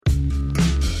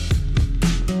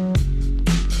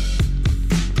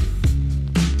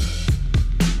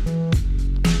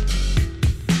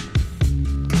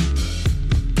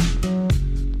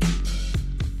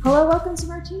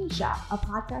Chat, a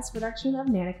podcast production of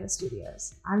Nanico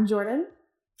Studios. I'm Jordan.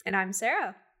 And I'm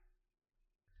Sarah.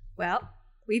 Well,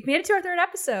 we've made it to our third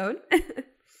episode.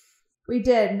 We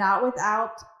did, not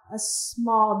without a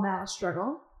small amount of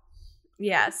struggle.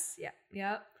 Yes,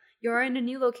 yep. You're in a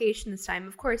new location this time.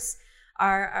 Of course,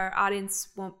 our audience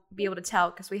won't be able to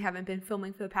tell because we haven't been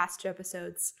filming for the past 2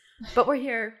 episodes. But we're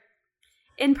here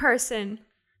in person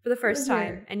for the first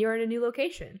time, and you're in a new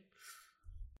location.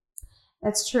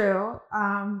 That's true.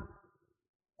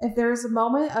 If there's a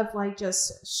moment of like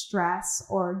just stress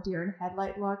or deer in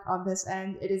headlight look on this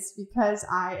end, it is because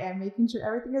I am making sure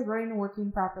everything is running and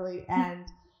working properly, and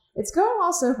it's going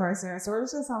well so far, Sarah. So we're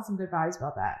just gonna sound some good vibes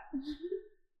about that.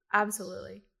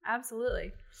 Absolutely.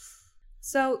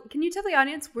 So can you tell the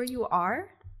audience where you are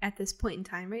at this point in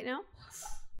time right now?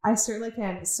 I certainly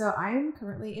can. So I am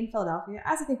currently in Philadelphia.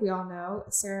 As I think we all know,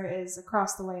 Sarah is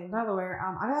across the way in Delaware.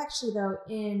 I'm actually, though,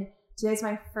 today's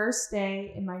my first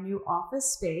day in my new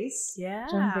office space. Yeah.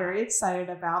 Which I'm very excited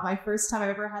about. My first time I've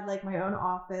ever had like my own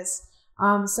office.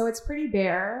 So it's pretty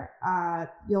bare.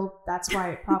 That's why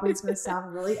it probably is going to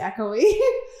sound really echoey.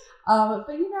 But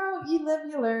you live,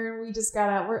 you learn. We just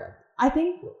I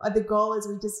think the goal is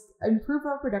we just improve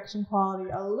our production quality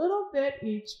a little bit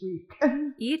each week.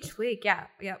 Each week, yeah.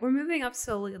 We're moving up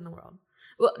slowly in the world.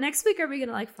 Well, next week, are we going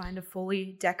to find a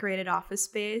fully decorated office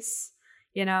space?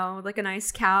 Like a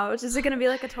nice couch? Is it going to be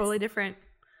like a totally different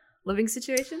living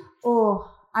situation? Oh,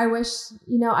 I wish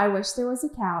there was a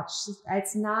couch.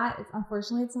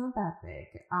 Unfortunately, it's not that big.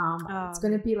 It's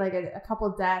going to be like a couple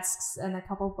desks and a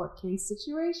couple bookcase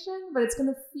situation, but it's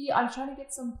going to feel, I'm trying to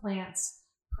get some plants.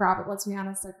 Probably, let's be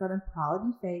honest, they're going to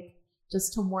probably be fake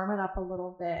just to warm it up a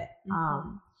little bit.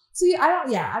 Mm-hmm.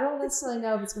 I don't necessarily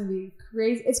know if it's going to be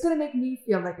crazy. It's going to make me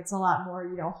feel like it's a lot more,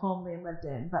 homely and lived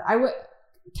in, but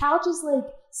couch is like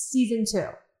season 2.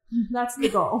 That's the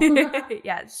goal.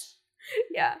 Yes.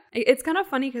 Yeah. It's kind of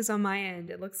funny because on my end,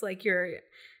 it looks like you're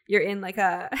in like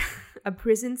a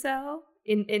prison cell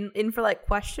in for like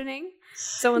questioning.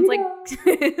 Someone's like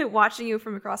watching you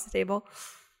from across the table.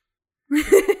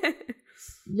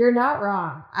 You're not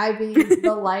wrong. I mean,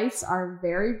 the lights are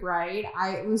very bright.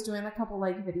 I was doing a couple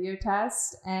like video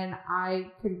tests and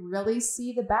I could really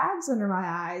see the bags under my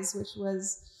eyes, which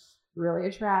was really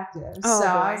attractive. Oh, so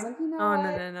boy. I was like,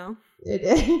 No. It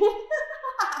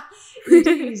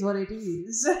is what it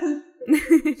is.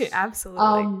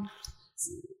 Absolutely.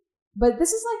 But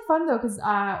this is like fun though, because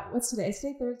what's today?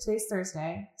 Today's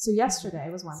Thursday. So yesterday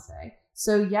was Wednesday.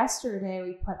 So yesterday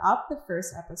we put up the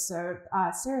first episode.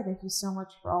 Sarah, thank you so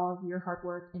much for all of your hard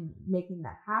work in making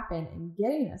that happen and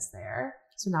getting us there.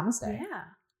 So namaste.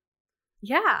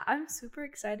 Yeah, I'm super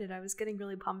excited. I was getting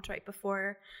really pumped right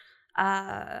before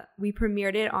we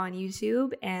premiered it on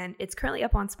YouTube, and it's currently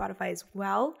up on Spotify as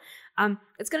well.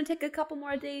 It's going to take a couple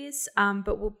more days,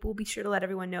 but we'll be sure to let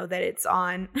everyone know that it's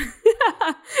on.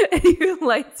 And your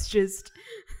lights just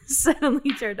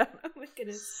suddenly turned on. Oh my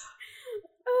goodness.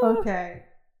 Okay,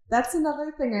 that's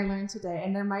another thing I learned today,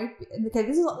 and there might be.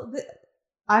 Okay,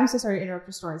 I'm so sorry to interrupt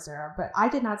your story, Sarah, but I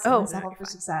did not set myself up for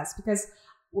success because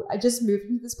I just moved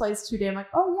into this place today. I'm like,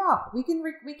 oh yeah, we can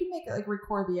make it like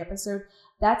record the episode.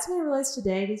 That's when I realized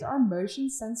today these are motion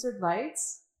censored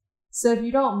lights. So if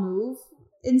you don't move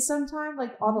in some time,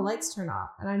 like all the lights turn off,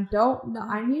 and I don't know.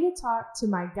 I need to talk to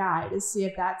my guy to see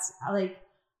if that's like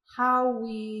how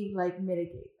we like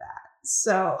mitigate that.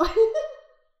 So.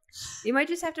 You might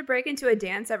just have to break into a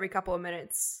dance every couple of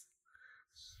minutes.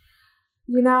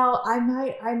 I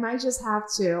might just have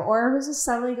to. Or if it just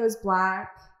suddenly goes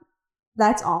black,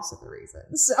 that's also the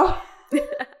reason. So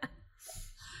it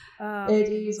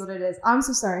is what it is. I'm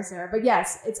so sorry, Sarah. But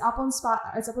yes, it's up on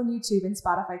YouTube and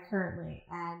Spotify currently,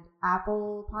 and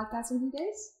Apple Podcasts in a few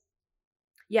days.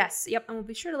 Yes, yep. And we'll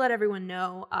be sure to let everyone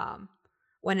know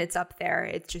when it's up there.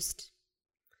 It's just,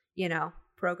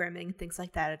 programming, things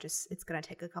like that. It's going to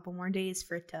take a couple more days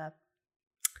for it to,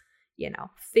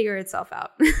 figure itself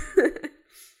out.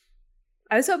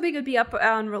 I was hoping it would be up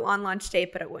on launch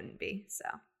date, but it wouldn't be. So,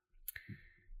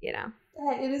 Yeah,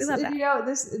 it is.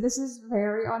 This is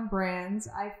very on brand.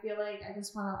 I feel like I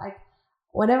just want to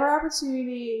whatever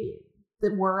opportunity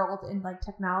the world and like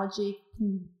technology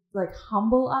can like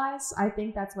humble us. I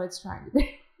think that's what it's trying to do.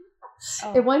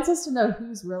 Oh. It wants us to know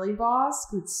who's really boss,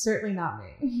 because it's certainly not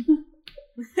me.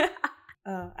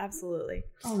 Oh, absolutely.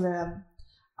 Oh man.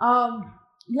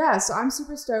 Yeah, so I'm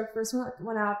super stoked. First one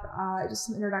went up, just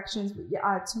some introductions.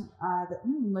 Let's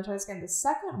try this again. The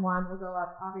second one will go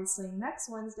up obviously next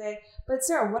Wednesday. But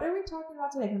Sarah, what are we talking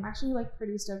about today? I'm actually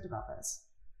pretty stoked about this.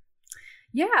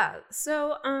 Yeah.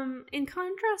 So, in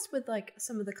contrast with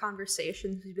some of the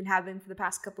conversations we've been having for the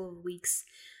past couple of weeks,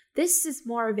 This is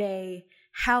more of a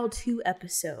how-to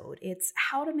episode. It's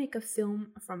how to make a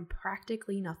film from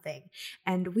practically nothing.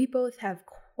 And we both have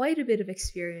quite a bit of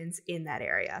experience in that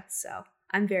area. So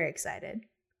I'm very excited.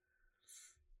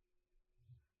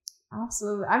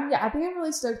 Absolutely. I think I'm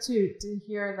really stoked to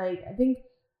hear, like, I think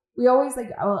we always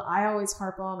I always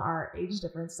harp on our age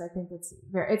difference. I think it's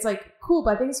like cool,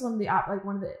 but I think it's one of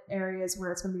the areas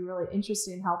where it's going to be really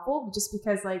interesting and helpful, just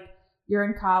because like you're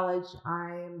in college,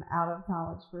 I'm out of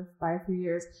college by a few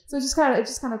years, so it's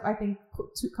just kind of I think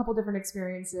a couple different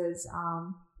experiences.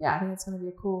 I think it's going to be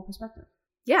a cool perspective.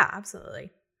 Yeah,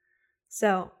 absolutely.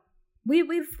 So we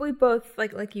both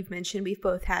like you've mentioned, we've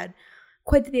both had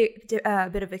quite a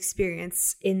bit of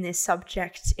experience in this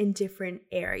subject in different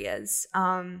areas.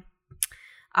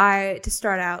 To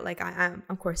start out, like I'm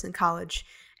of course in college,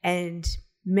 and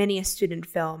many a student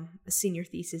film, senior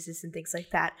theses and things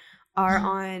like that are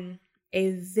on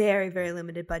a very, very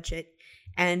limited budget.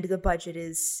 And the budget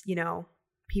is,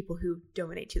 people who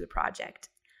donate to the project.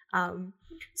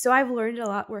 So I've learned a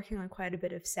lot working on quite a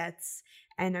bit of sets,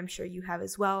 and I'm sure you have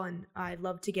as well. And I'd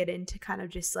love to get into kind of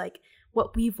just like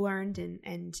what we've learned,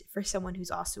 and for someone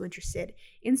who's also interested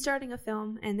in starting a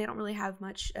film and they don't really have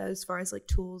much as far as like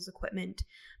tools, equipment,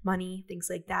 money, things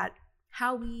like that,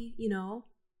 how we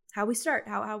start,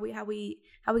 how we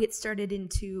get started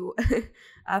into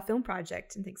a film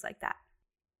project and things like that.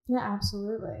 Yeah,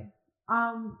 absolutely.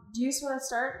 Do you just want to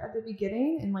start at the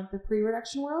beginning in like the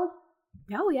pre-production world?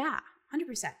 Oh yeah,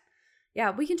 100%.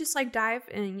 Yeah, we can just like dive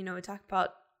and talk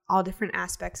about all different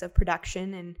aspects of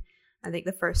production. And I think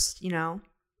the first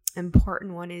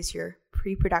important one is your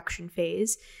pre-production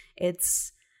phase.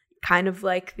 It's kind of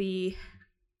like the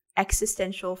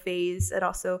existential phase, and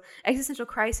also existential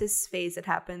crisis phase that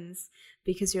happens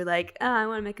because you're like, I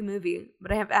want to make a movie,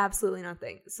 but I have absolutely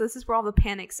nothing. So this is where all the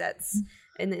panic sets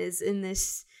and is in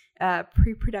this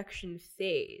pre-production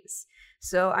phase.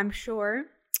 So I'm sure,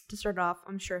 to start off,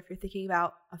 if you're thinking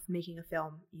about making a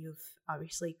film, you've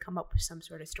obviously come up with some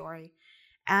sort of story.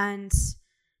 And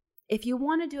if you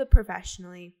want to do it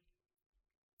professionally,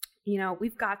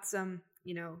 we've got some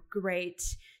great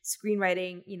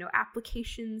screenwriting,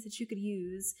 applications that you could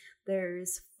use.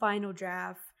 There's Final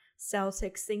Draft,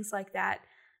 Celtics, things like that.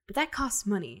 But that costs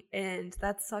money, and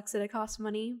that sucks that it costs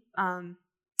money.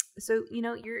 So,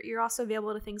 you're also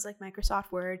available to things like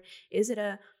Microsoft Word. Is it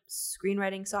a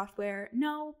screenwriting software?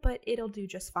 No, but it'll do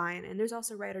just fine. And there's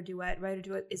also Writer Duet. Writer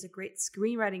Duet is a great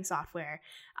screenwriting software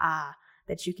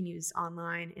that you can use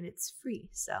online, and it's free.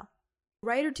 So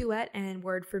Writer Duet and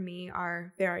Word for me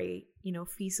are very,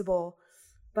 feasible,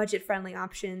 budget-friendly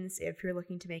options if you're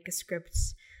looking to make a script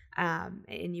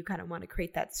and you kind of want to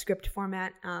create that script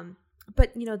format.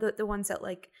 But, the ones that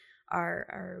like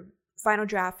are Final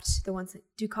Draft, the ones that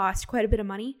do cost quite a bit of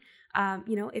money.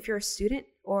 If you're a student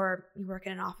or you work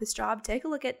in an office job, take a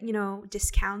look at,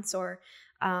 discounts or,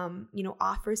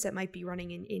 offers that might be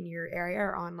running in your area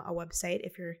or on a website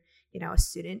if you're, a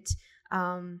student.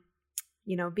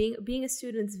 Being a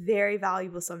student is very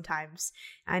valuable sometimes.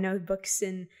 I know books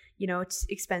and,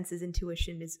 expenses and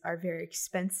tuition are very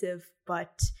expensive,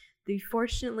 but they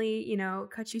fortunately,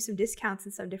 cut you some discounts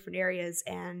in some different areas,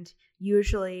 and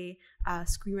usually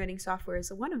screenwriting software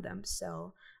is one of them.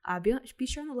 So be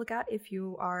sure on the lookout if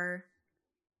you are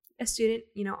a student.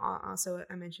 Also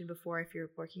I mentioned before, if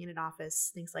you're working in an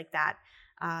office, things like that,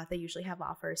 they usually have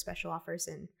special offers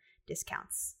and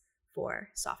discounts for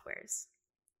softwares.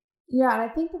 Yeah, and I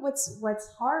think that what's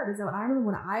hard is that I remember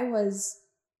when I was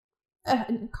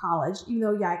in college, even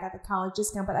though I got the college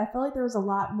discount, but I felt like there was a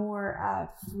lot more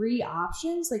free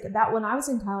options. Like that when I was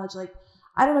in college, like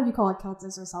I don't know if you call it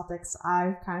Celtics or Celtics.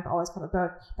 I've kind of always called it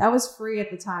both. That was free at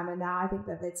the time, and now I think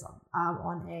that it's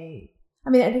on a. I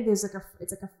mean, I think there's like a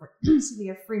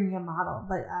freemium model,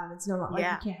 but it's no like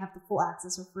you can't have the full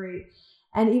access for free.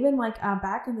 And even like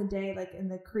back in the day, like in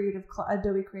the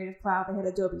Adobe Creative Cloud, they had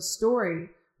Adobe Story,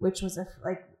 which was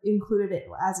included it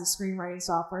as a screenwriting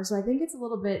software. So I think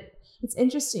it's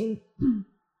interesting. And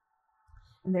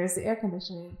there's the air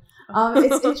conditioning.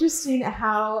 It's interesting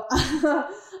how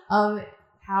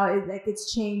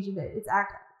it's changed, and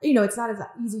it's not as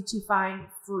easy to find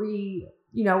free,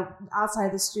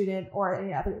 outside the student or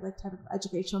any other like type of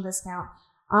educational discount.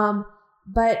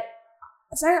 But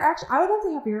Sarah, actually, I would love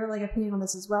to have your like opinion on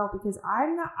this as well, because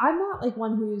I'm not like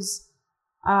one who's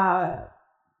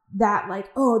that like,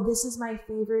 oh, this is my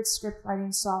favorite script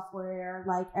writing software,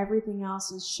 like everything else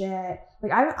is shit.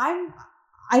 Like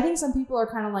I think some people are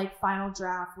kind of like Final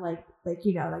Draft, like like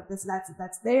this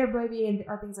that's their baby, and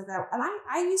or things like that. And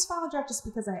I use Final Draft just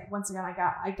because I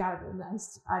got a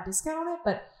nice discount on it,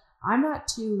 but I'm not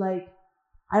too like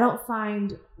I don't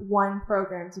find one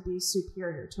program to be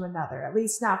superior to another, at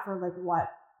least not for like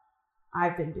what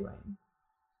I've been doing.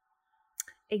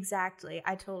 Exactly.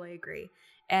 I totally agree.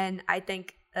 And I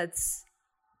think that's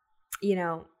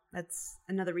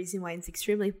another reason why it's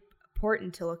extremely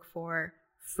important to look for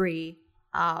free,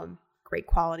 great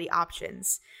quality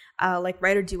options, like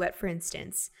Writer Duet, for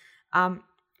instance.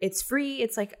 It's free.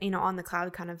 It's like, on the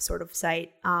cloud kind of sort of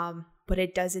site, but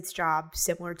it does its job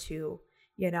similar to,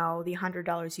 the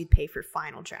 $100 you'd pay for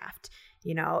Final Draft.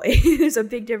 There's a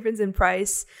big difference in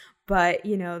price, but,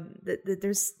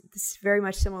 there's very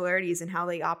much similarities in how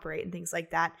they operate and things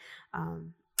like that.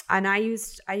 And I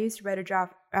used Writer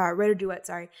Duet,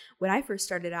 when I first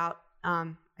started out,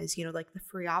 as like the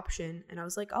free option, and I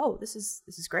was like, oh, this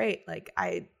is great. Like,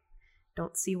 I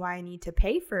don't see why I need to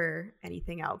pay for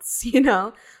anything else,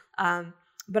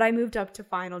 but I moved up to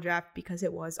Final Draft because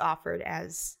it was offered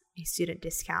as a student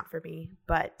discount for me,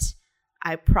 but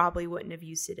I probably wouldn't have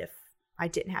used it if I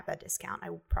didn't have that discount. I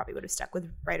probably would have stuck with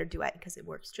Writer Duet because it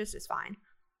works just as fine.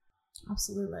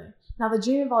 Absolutely. Now, the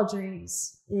dream of all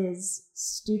dreams is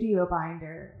Studio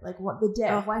Binder. Like one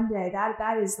day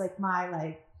that is like my,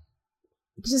 like,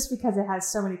 just because it has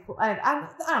so many cool. I don't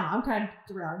know. I'm kind of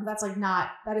derailing. That's like not.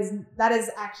 That is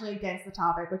actually against the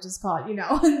topic, which is called.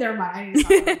 Never mind.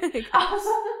 I need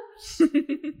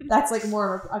to that's like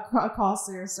more of a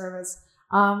costlier service.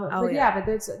 But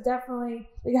there's definitely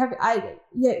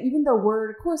even though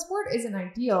Word isn't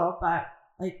ideal, but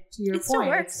like to your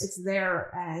point, it's there,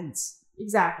 and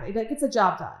exactly, that gets the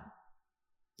job done.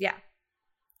 Yeah.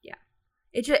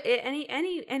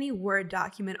 Any Word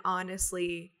document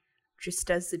honestly just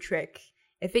does the trick.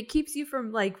 If it keeps you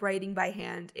from like writing by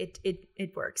hand,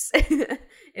 it works.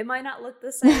 It might not look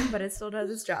the same, but it still does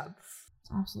its job.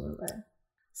 Absolutely.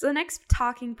 So the next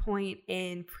talking point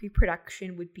in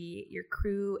pre-production would be your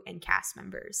crew and cast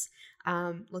members,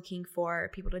 looking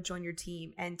for people to join your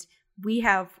team. And we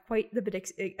have quite the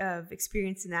bit of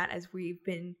experience in that, as we've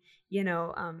been,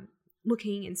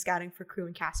 looking and scouting for crew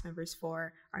and cast members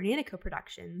for our Nanico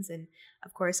productions. And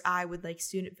of course, I would like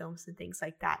student films and things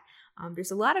like that. There's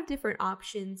a lot of different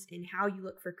options in how you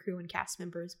look for crew and cast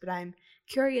members, but I'm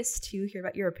curious to hear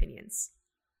about your opinions.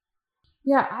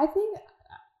 Yeah, I think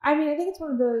it's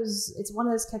one of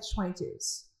those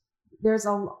catch-22s. There's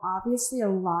obviously a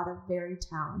lot of very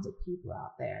talented people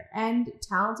out there, and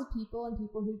talented people and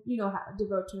people who,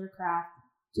 devote to their craft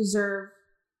deserve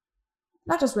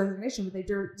not just recognition, but they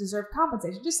deserve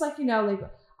compensation. Just like, like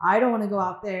I don't want to go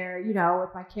out there,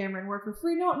 with my camera and work for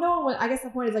free. No one. I guess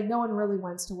the point is like no one really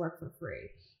wants to work for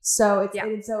free. So it's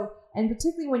and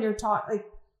particularly when you're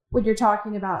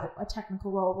talking about a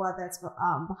technical role, whether that's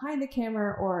behind the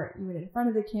camera or even in front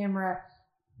of the camera,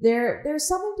 there's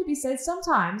something to be said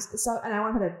sometimes. And I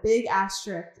want to put a big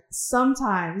asterisk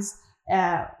sometimes.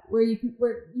 Where you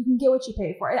can get what you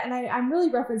pay for, and I'm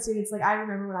really referencing. It's like I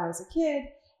remember when I was a kid.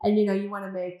 And, you want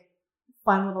to make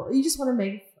you just want to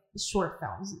make short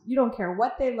films. You don't care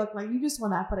what they look like. You just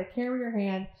want to put a camera in your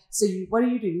hand. So what do?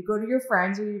 You go to your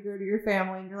friends or you go to your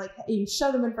family and you're like, hey, you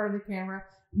show them in front of the camera.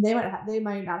 And they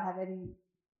might not have any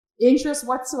interest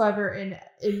whatsoever in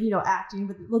acting,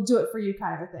 but they'll do it for you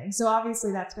kind of a thing. So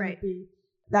obviously that's going to be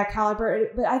that caliber.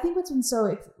 But I think it's been so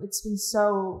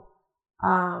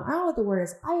I don't know what the word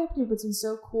is. Eye-opening, but it's been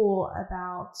so cool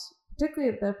about,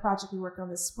 particularly the project we worked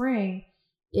on this spring,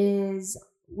 is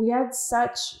we had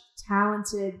such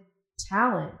talented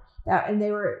talent and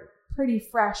they were pretty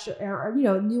fresh or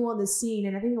new on the scene,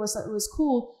 and I think it was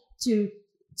cool to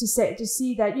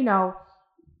see that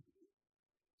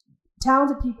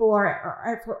talented people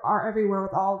are everywhere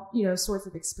with all sorts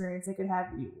of experience they could have.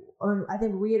 I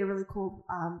think we had a really cool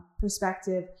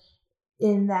perspective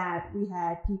in that we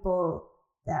had people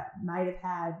that might have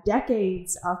had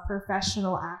decades of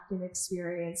professional acting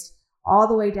experience, all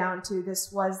the way down to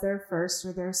this was their first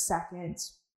or their second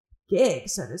gig,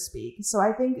 so to speak. So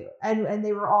I think, and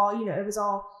they were all, it was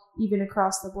all even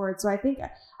across the board. So I think,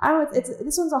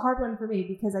 this one's a hard one for me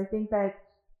because I think that,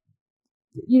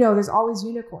 there's always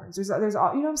unicorns. There's all,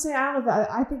 what I'm saying? I don't know if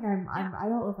I think I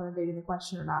don't know if I'm evading the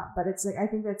question or not, but it's like, I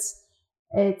think it's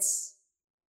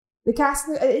the cast,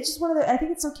 it's just one of I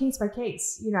think it's so case by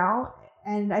case,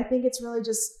 and I think it's really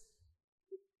just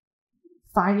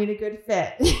finding a good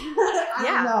fit. I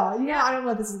don't know. I don't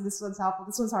know if this one's helpful.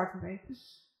 This one's hard for me.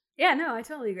 Yeah, no, I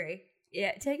totally agree.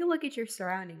 Yeah, take a look at your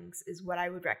surroundings is what I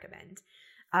would recommend.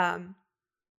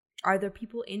 Are there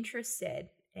people interested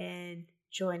in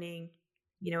joining,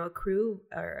 a crew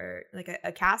or like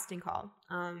a casting call?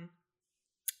 Are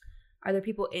there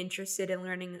people interested in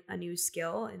learning a new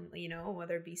skill and,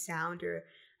 whether it be sound or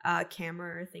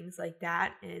camera or things like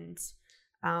that? And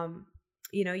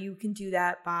You can do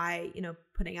that by,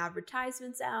 putting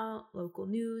advertisements out, local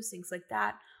news, things like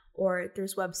that. Or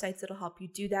there's websites that'll help you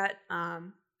do that.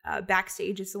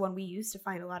 Backstage is the one we use to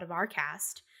find a lot of our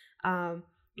cast.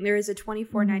 There is a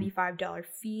 $24.95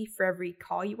 fee for every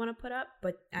call you want to put up,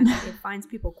 but it finds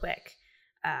people quick.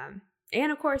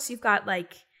 And of course, you've got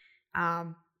like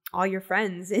all your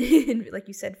friends and, like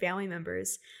you said, family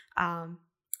members.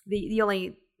 The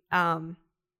only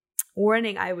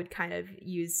warning I would kind of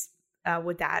use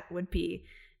with that would be,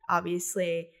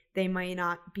 obviously, they might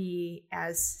not be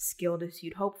as skilled as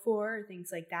you'd hope for, or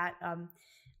things like that.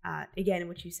 Again,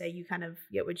 what you say, you kind of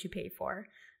get what you pay for.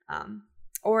 The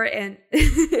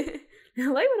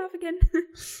light went off again.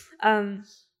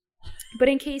 But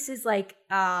in cases like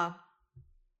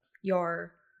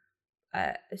you're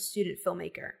a student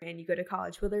filmmaker and you go to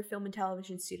college, whether film and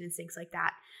television students, things like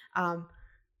that,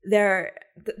 there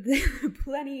are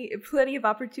plenty of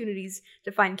opportunities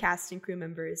to find cast and crew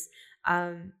members.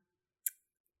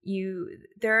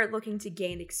 They're looking to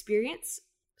gain experience,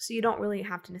 so you don't really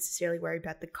have to necessarily worry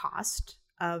about the cost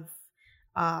of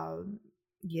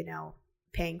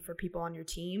paying for people on your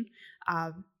team.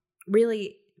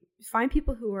 Really find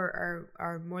people who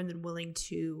are more than willing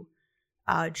to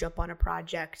jump on a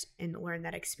project and learn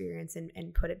that experience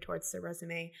and put it towards their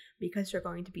resume, because they're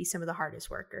going to be some of the hardest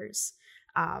workers,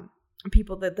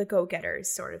 people, the go-getters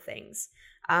sort of things.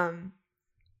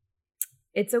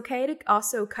 It's okay to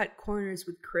also cut corners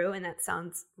with crew, and that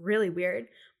sounds really weird,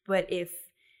 but if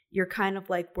you're kind of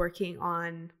like working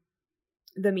on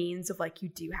the means of like, you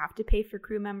do have to pay for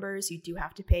crew members, you do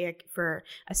have to pay for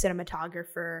a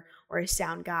cinematographer or a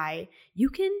sound guy, you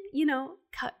can,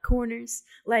 cut corners.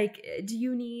 Like, do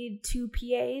you need 2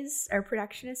 PAs or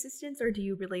production assistants, or do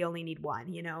you really only need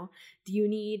 1? Do you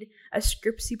need a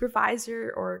script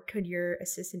supervisor, or could your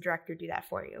assistant director do that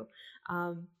for you?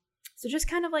 So just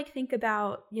kind of like think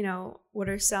about, what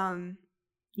are some,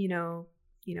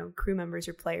 crew members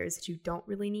or players that you don't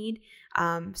really need,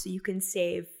 so you can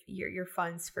save your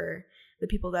funds for the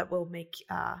people that will make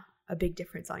a big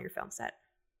difference on your film set.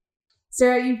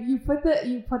 Sarah, you put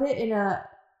it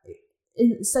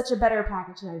in such a better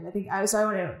package tonight. I think I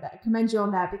want to commend you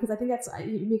on that, because I think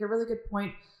you make a really good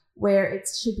point where it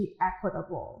should be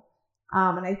equitable,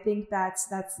 and I think that's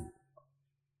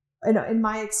in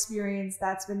my experience,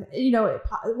 that's been,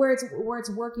 where it's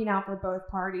working out for both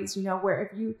parties, where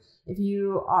if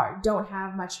you don't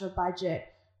have much of a budget,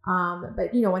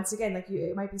 but once again, like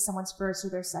it might be someone's first or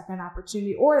their second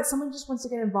opportunity, or that someone just wants to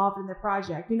get involved in the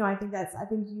project. I think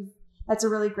that's a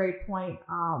really great point,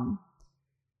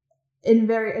 in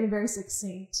a very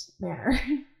succinct manner.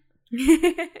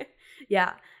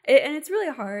 Yeah. And it's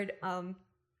really hard,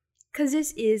 because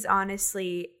this is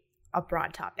honestly a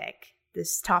broad topic.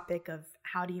 This topic of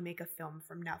how do you make a film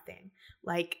from nothing?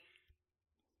 Like,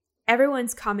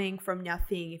 everyone's coming from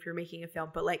nothing if you're making a film,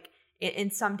 but like in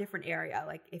some different area.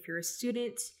 Like, if you're a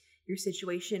student, your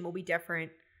situation will be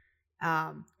different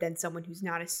than someone who's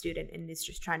not a student and is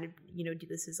just trying to, do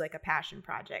this as like a passion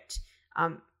project.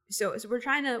 So we're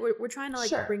trying to like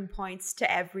Sure. bring points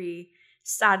to every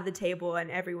side of the table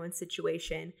and everyone's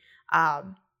situation.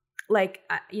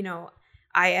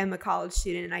 I am a college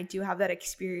student, and I do have that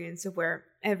experience of where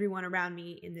everyone around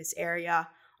me in this area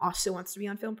also wants to be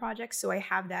on film projects. So I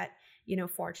have that,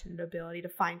 fortunate ability to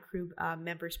find crew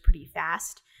members pretty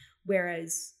fast.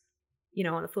 Whereas,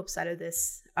 on the flip side of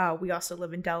this, we also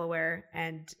live in Delaware,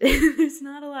 and there's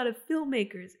not a lot of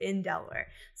filmmakers in Delaware.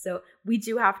 So we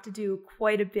do have to do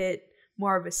quite a bit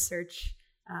more of a search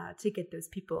to get those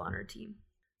people on our team.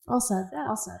 All said.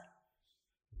 All said.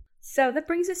 So that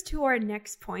brings us to our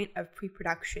next point of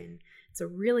pre-production. It's a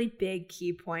really big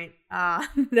key point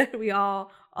that we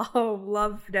all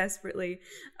love desperately.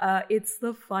 It's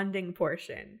the funding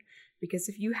portion, because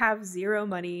if you have zero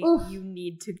money, you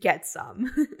need to get some.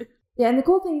 Yeah, and the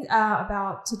cool thing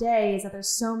about today is that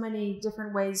there's so many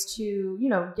different ways to,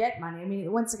 get money. I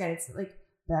mean, once again, it's like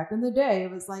back in the day,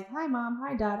 it was like, hi mom,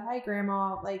 hi dad, hi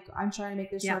grandma. Like, I'm trying to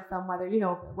make this short film,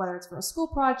 whether it's for a school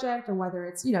project or whether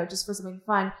it's, just for something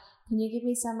fun. Can you give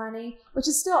me some money? Which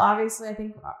is still, obviously, I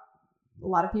think a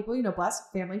lot of people, bless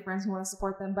family, friends who want to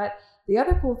support them. But the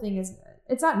other cool thing is,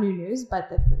 it's not new news, but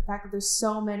the fact that there's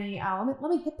so many,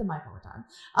 let me hit the mic one more time.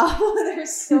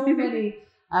 There's so many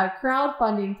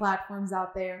crowdfunding platforms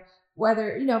out there,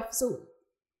 whether, so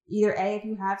either A, if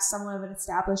you have somewhat of an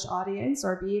established audience,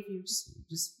 or B, if you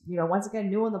just once again,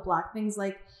 new on the block, things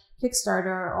like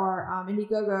Kickstarter or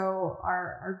Indiegogo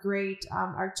are great,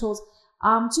 are tools.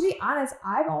 To be honest,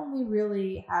 I've only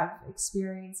really have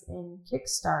experience in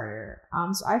Kickstarter.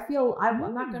 So I feel, I'm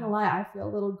not going to lie, I feel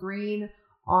a little green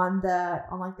on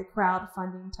like the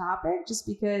crowdfunding topic, just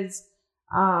because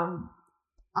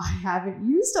I haven't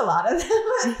used a lot of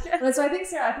them. But so I think,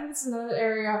 Sarah, I think this is another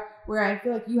area where I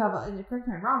feel like you have, and correct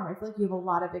me if I'm wrong, I feel like you have a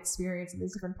lot of experience in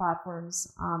these different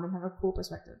platforms and have a cool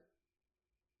perspective.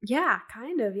 Yeah,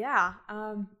 kind of. Yeah.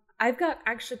 I've got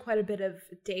actually quite a bit of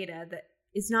data that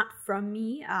is not from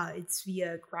me. It's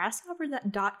via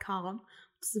grasshopper.com,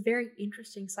 which is a very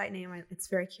interesting site name. It's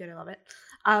very cute. I love it.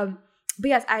 But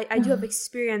yes, I do have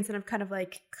experience, and I've kind of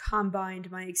like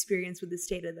combined my experience with this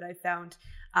data that I found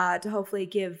to hopefully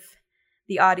give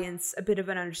the audience a bit of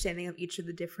an understanding of each of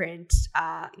the different,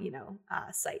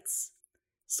 sites.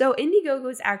 So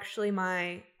Indiegogo is actually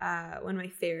my one of my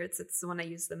favorites. It's the one I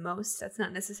use the most. That's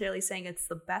not necessarily saying it's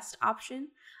the best option,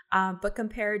 but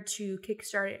compared to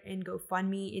Kickstarter and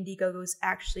GoFundMe, Indiegogo is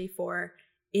actually for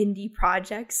indie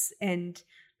projects and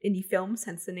indie films,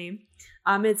 hence the name.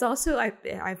 It's also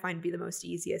I find to be the most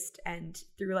easiest, and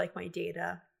through like my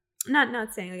data,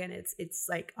 not saying again it's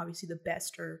like obviously the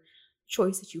best or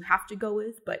choice that you have to go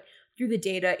with, but through the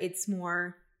data, it's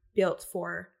more built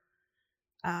for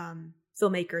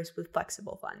filmmakers with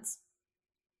flexible funds.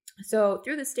 So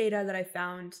through this data that I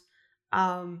found,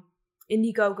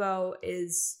 Indiegogo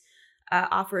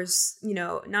offers,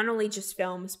 not only just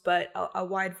films, but a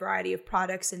wide variety of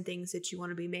products and things that you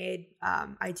want to be made,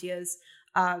 ideas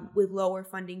with lower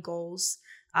funding goals.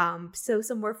 So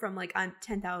somewhere from like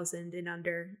 10,000 and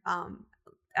under,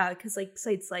 because like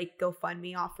sites like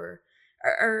GoFundMe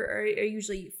are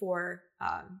usually for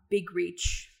big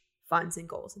reach funds and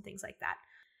goals and things like that.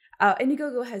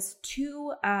 Indiegogo has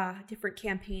two different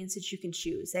campaigns that you can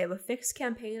choose. They have a fixed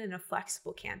campaign and a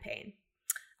flexible campaign.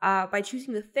 By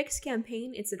choosing the fixed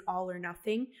campaign, it's an all or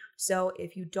nothing. So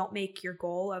if you don't make your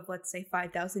goal of, let's say,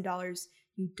 $5,000,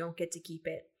 you don't get to keep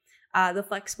it. The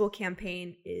flexible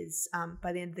campaign is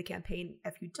by the end of the campaign,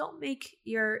 if you don't make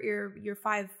your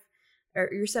five or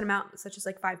your set amount, such as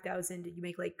like 5,000, and you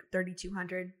make like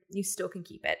 3,200, you still can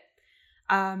keep it.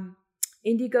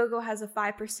 Indiegogo has a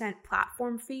 5%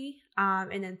 platform fee,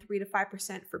 and then 3 to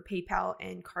 5% for PayPal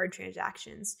and card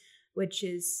transactions, which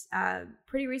is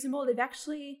pretty reasonable. They've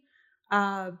actually,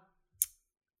 I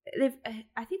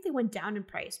think they went down in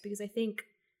price, because I think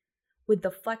with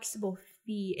the flexible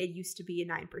fee, it used to be a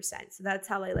 9%. So that's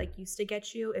how they like used to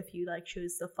get you. If you like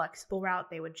choose the flexible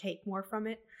route, they would take more from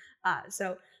it.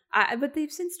 But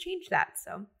they've since changed that.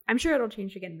 So I'm sure it'll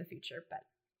change again in the future. But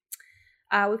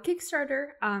with Kickstarter,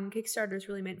 Kickstarter is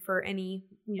really meant for any,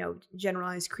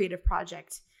 generalized creative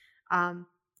project.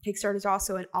 Kickstarter is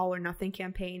also an all or nothing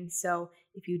campaign. So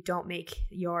if you don't make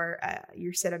your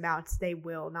set amounts, they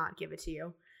will not give it to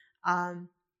you.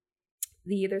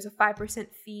 There's a 5%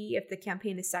 fee if the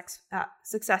campaign is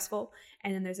successful,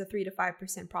 and then there's a 3 to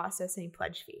 5% processing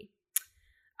pledge fee.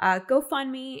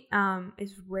 GoFundMe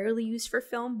is rarely used for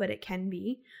film, but it can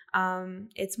be.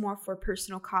 It's more for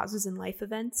personal causes and life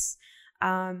events.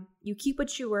 You keep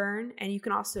what you earn, and you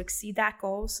can also exceed that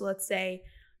goal. So let's say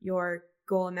your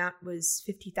goal amount was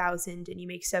 50,000 and you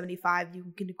make 75,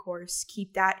 you can of course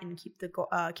keep that and keep the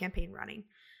campaign running.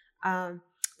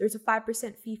 There's a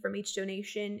 5% fee from each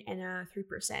donation and a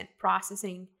 3%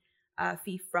 processing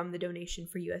fee from the donation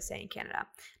for USA and Canada.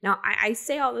 Now, I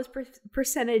say all those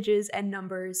percentages and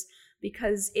numbers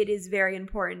because it is very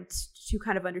important to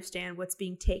kind of understand what's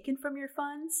being taken from your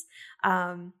funds.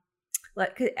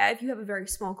 Like if you have a very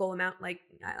small goal amount, like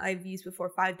I've used before,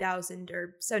 $5,000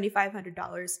 or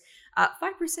 $7,500,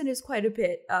 5% is quite a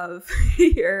bit of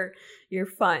your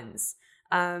funds.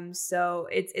 So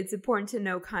it's important to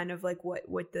know kind of like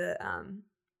what the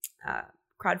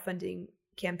crowdfunding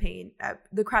campaign,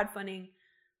 the crowdfunding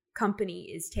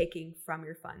company is taking from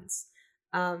your funds.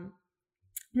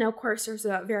 Now, of course, there's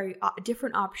a very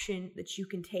different option that you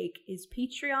can take is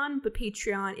Patreon, but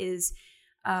Patreon is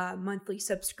monthly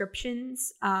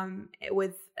subscriptions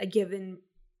with a given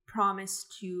promise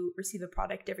to receive a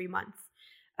product every month.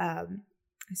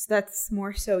 So that's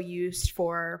more so used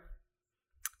for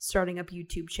starting up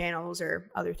YouTube channels or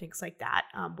other things like that,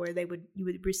 where you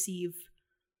would receive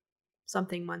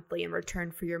something monthly in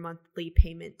return for your monthly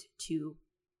payment to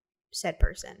said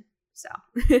person. So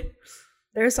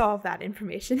there's all of that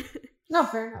information. No,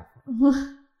 fair enough.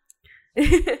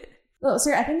 Well,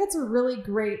 Sarah, I think that's a really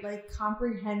great, like,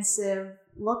 comprehensive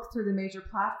look through the major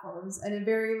platforms in a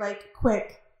very, like,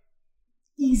 quick,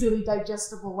 easily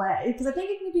digestible way. Because I think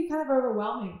it can be kind of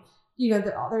overwhelming.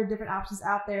 There are different options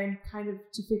out there, and kind of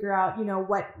to figure out,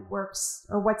 what works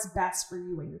or what's best for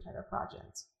you and your type of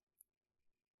project.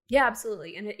 Yeah,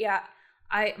 absolutely. And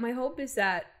my hope is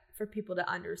that for people to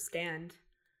understand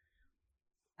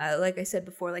like I said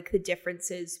before, like the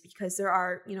differences, because there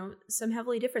are, some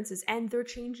heavily differences, and they're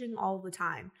changing all the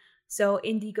time. So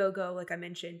Indiegogo, like I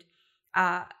mentioned,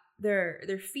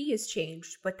 their fee has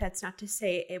changed, but that's not to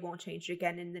say it won't change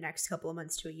again in the next couple of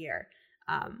months to a year.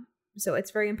 So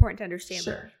it's very important to understand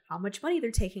how much money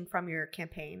they're taking from your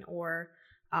campaign, or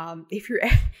if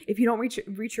you don't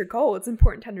reach your goal, it's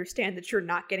important to understand that you're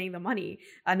not getting the money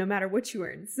no matter what you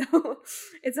earn. So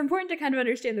it's important to kind of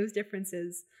understand those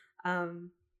differences.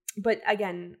 But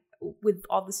again, with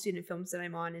all the student films that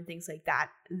I'm on and things like that,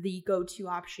 the go-to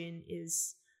option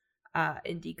is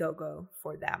Indiegogo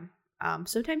for them.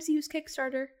 Sometimes you use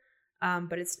Kickstarter,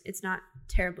 but it's not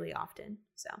terribly often.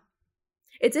 So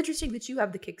it's interesting that you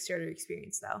have the Kickstarter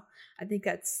experience, though. I think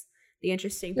that's the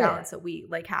interesting balance that we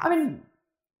have. I mean,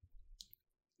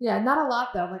 yeah, not a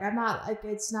lot though. Like I'm not like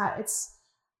that's something that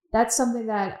it's something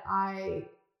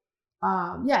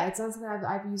that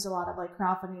I've used a lot of like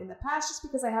crowdfunding in the past, just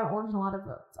because I haven't worked in a lot of,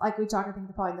 like we talked, I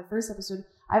think probably in the first episode,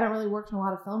 I haven't really worked in a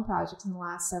lot of film projects in the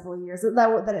last several years that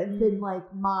have been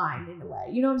like mine in a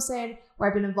way, you know what I'm saying? Where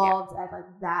I've been involved at like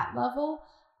that level.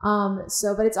 But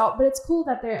it's cool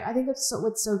that I think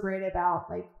what's so great about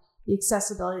like the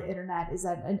accessibility of the internet is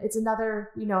that, and it's another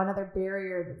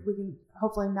barrier that we can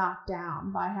hopefully knock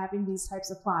down by having these types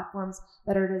of platforms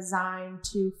that are designed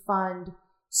to fund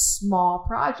small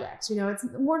projects. It's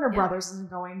Warner Brothers isn't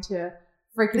going to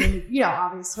freaking,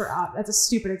 obviously that's a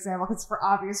stupid example because for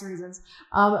obvious reasons.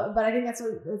 But I think that's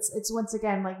what it's once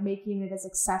again like making it as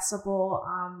accessible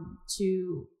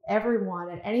to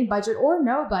everyone at any budget or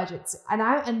no budgets.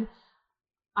 And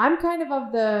I'm kind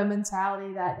of the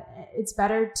mentality that it's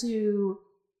better to,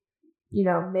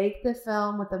 make the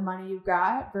film with the money you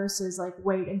got versus like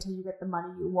wait until you get the money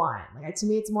you want. Like to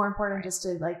me, it's more important just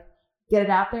to like get it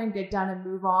out there and get done and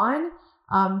move on.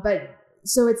 But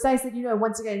so it's nice that,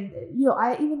 once again,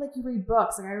 I even like you read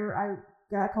books. Like I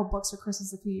got a couple books for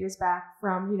Christmas a few years back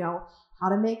from, how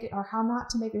to make it or how not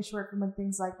to make a short film and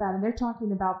things like that. And they're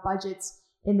talking about budgets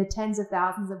in the tens of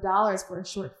thousands of dollars for a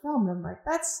short film. And I'm like,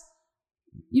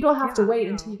 you don't have to wait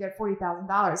until you get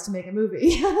 $40,000 to make a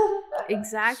movie.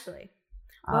 Exactly.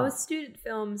 Well, with student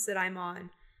films that I'm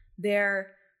on, their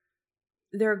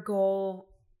goal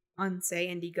on, say,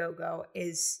 Indiegogo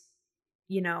is,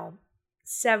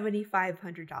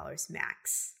 $7,500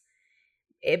 max.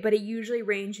 But it usually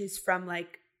ranges from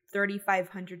like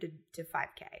 $3,500 to $5,000.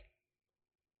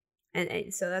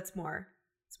 And so it's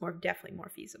definitely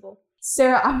more feasible.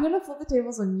 Sarah, I'm going to flip the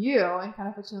tables on you and kind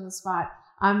of put you on the spot.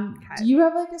 Do you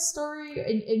have like a story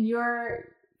in your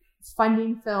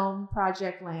funding film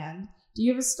project land? Do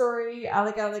you have a story,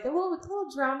 like a little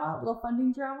drama, a little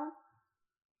funding drama?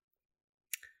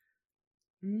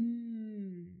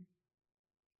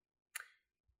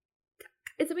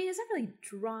 It's not really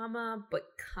drama, but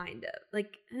kind of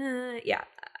like, yeah.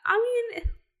 I mean,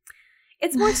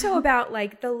 it's more so about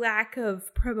like the lack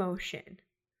of promotion,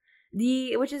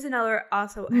 which is another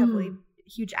also heavily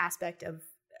huge aspect of,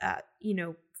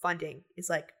 funding is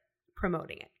like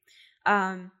promoting it.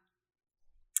 I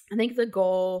think the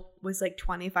goal was like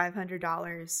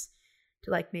 $2,500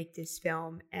 to like make this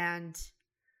film, and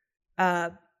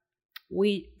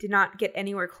we did not get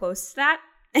anywhere close to that.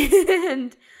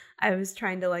 And I was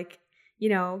trying to like,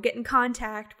 get in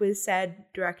contact with said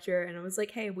director, and I was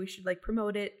like, hey, we should like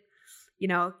promote it,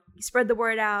 spread the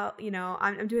word out.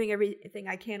 I'm doing everything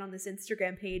I can on this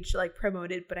Instagram page to like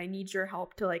promote it, but I need your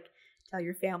help to like tell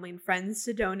your family and friends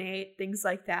to donate, things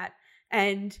like that.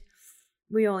 And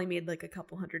we only made like a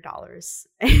couple $100.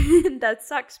 And that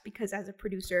sucks because as a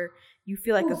producer, you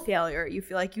feel like a failure. You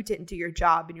feel like you didn't do your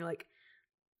job, and you're like,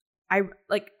 I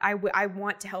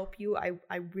want to help you. I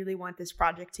really want this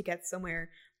project to get somewhere,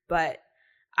 but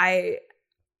I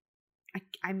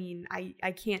mean,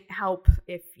 I can't help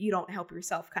if you don't help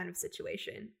yourself kind of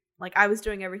situation. Like I was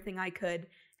doing everything I could,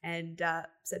 and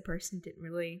said person didn't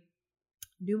really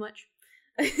do much.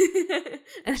 And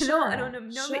I don't know,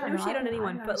 no shade on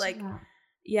anyone, but like,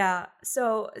 yeah.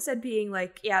 So said being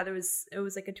like, yeah, it was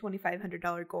like a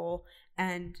 $2,500 goal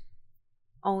and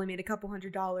only made a couple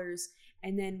 $100.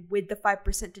 And then with the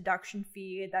 5% deduction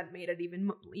fee, that made it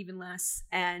even less.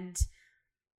 And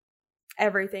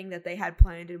everything that they had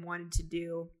planned and wanted to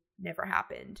do never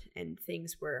happened, and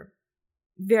things were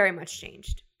very much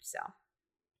changed. So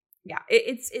yeah,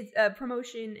 it's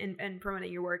promotion and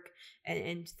promoting your work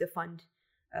and the fund,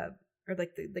 or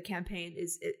like the campaign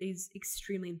is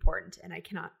extremely important, and I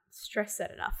cannot stress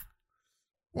that enough.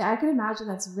 Yeah, I can imagine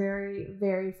that's very,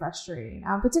 very frustrating.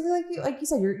 Particularly like you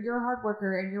said, you're a hard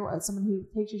worker and you're someone who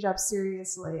takes your job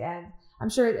seriously, and I'm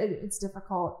sure it's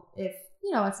difficult if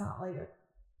it's not like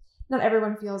not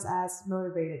everyone feels as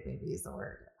motivated, maybe is the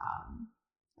word,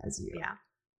 as you.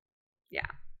 Yeah.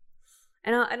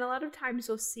 And a lot of times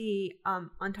you'll see,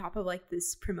 on top of like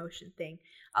this promotion thing,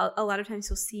 a lot of times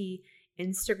you'll see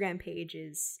Instagram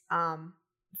pages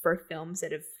for films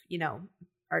that have, you know,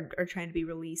 are trying to be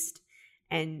released,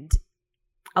 and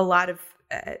a lot of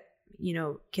you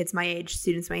know, kids my age,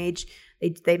 students my age,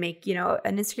 they make, you know,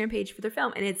 an Instagram page for their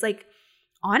film, and it's like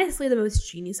honestly the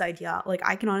most genius idea. Like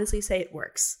I can honestly say it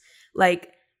works.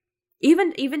 Like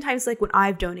even times like when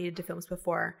I've donated to films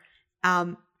before,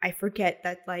 I forget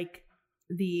that like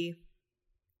the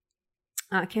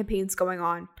campaign's going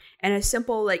on, and a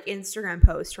simple like Instagram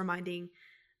post reminding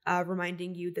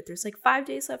you that there's like 5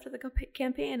 days left of the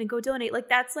campaign and go donate. Like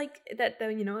that's like that,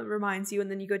 you know, it reminds you, and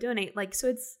then you go donate. Like,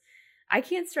 so I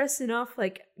can't stress enough,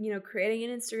 like, you know, creating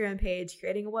an Instagram page,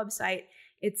 creating a website.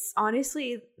 It's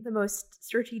honestly the most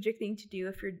strategic thing to do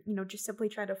if you're, you know, just simply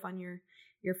try to fund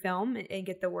your film and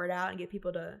get the word out and get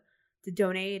people to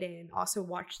donate and also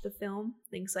watch the film,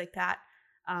 things like that.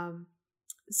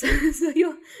 So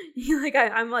you like,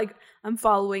 I'm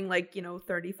following like, you know,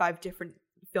 35 different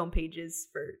film pages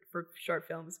for short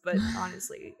films, but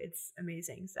honestly, it's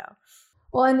amazing. So,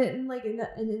 well, and in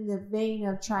the vein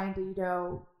of trying to, you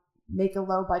know, make a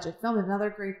low budget film, another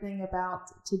great thing about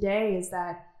today is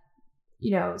that,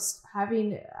 you know,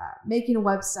 making a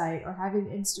website or having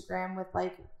Instagram with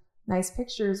like nice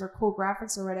pictures or cool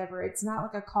graphics or whatever, it's not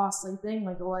like a costly thing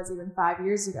like it was even 5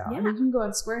 years ago. Yeah. I mean, you can go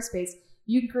on Squarespace.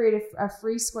 You can create a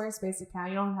free Squarespace account.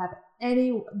 You don't have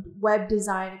any web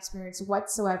design experience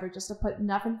whatsoever, just to put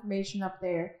enough information up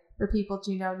there for people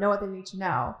to, you know what they need to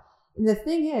know. And the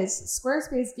thing is,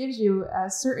 Squarespace gives you a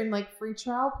certain like free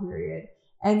trial period.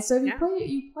 And so if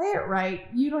you play it right,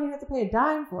 you don't even have to pay a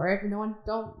dime for it.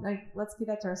 Let's keep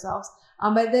that to ourselves.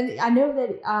 But then I know that,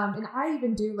 and I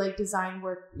even do like design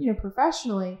work, you know,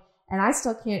 professionally, and I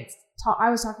still can't talk.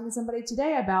 I was talking to somebody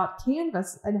today about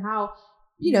Canvas and how,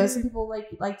 you know, some people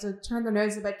like to turn their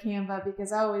nose up at Canva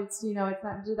because, it's, you know, it's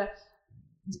not.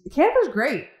 Canva's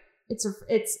great. It's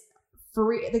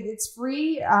free. It's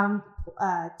free.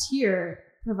 Tier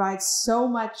provides so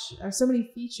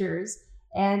many features,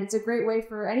 and it's a great way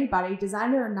for anybody,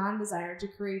 designer or non-designer, to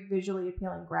create visually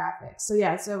appealing graphics. So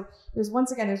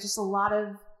there's just a lot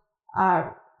of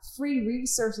free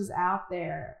resources out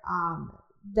there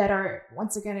that are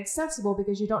once again accessible,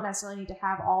 because you don't necessarily need to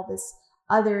have all this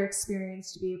other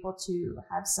experience to be able to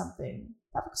have something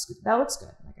that looks good,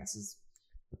 I guess is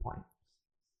the point.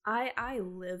 I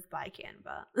live by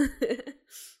Canva.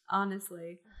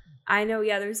 Honestly. I know,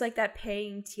 yeah, there's like that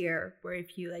paying tier where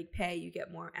if you like pay, you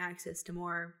get more access to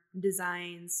more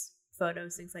designs,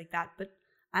 photos, things like that. But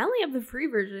I only have the free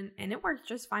version, and it works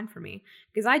just fine for me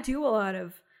because I do a lot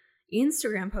of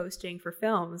Instagram posting for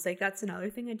films. Like that's another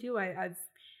thing I do.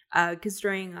 Because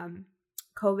during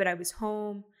COVID, I was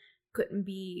home, couldn't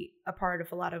be a part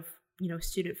of a lot of, you know,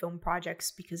 student film projects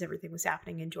because everything was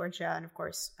happening in Georgia, and of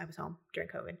course I was home during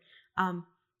COVID.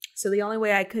 So the only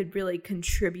way I could really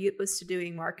contribute was to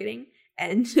doing marketing,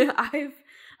 and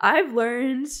I've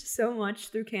learned so much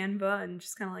through Canva and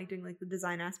just kind of like doing like the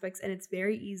design aspects, and it's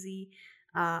very easy,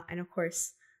 and of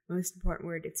course, most important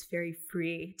word, it's very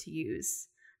free to use.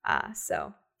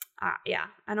 Yeah,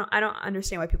 I don't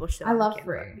understand why people should. I love Canva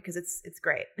free because it's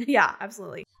great. Yeah,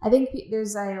 absolutely. I think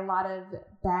there's a lot of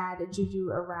bad juju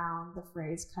around the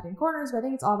phrase cutting corners, but I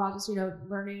think it's all about just, you know,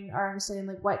 learning or understanding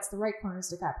like what's the right corners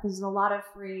to cut, because there's a lot of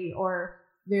free or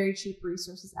very cheap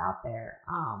resources out there.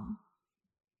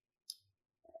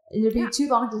 It'd be too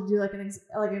long to do like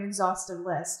an exhaustive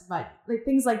list, but like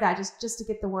things like that, just to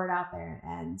get the word out there.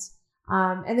 And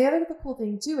the cool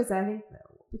thing too is that I think,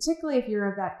 particularly if you're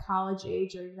of that college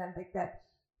age, or even like that,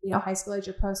 you know, high school age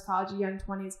or post college, young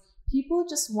 20s, people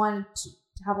just want to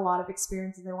have a lot of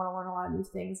experience and they want to learn a lot of new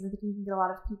things. And I think you can get a lot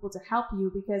of people to help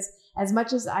you, because as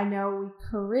much as I know we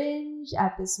cringe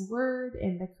at this word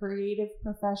in the creative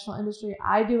professional industry,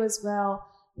 I do as well.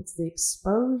 It's the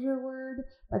exposure word,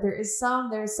 but there's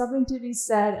something to be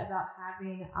said about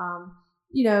having,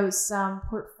 you know, some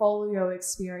portfolio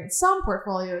experience.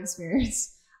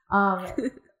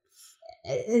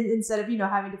 Instead of, you know,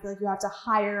 having to feel like you have to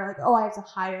hire, like, oh, I have to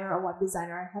hire a web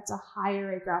designer, I have to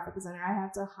hire a graphic designer, I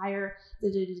have to hire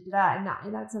and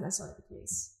that's not necessarily the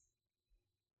case.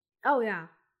 Oh yeah,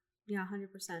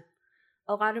 100%.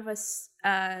 A lot of us,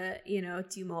 you know,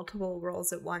 do multiple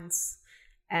roles at once,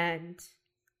 and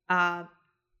I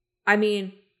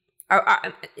mean,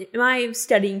 am I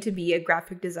studying to be a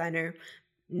graphic designer?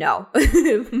 No,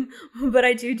 but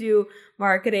I do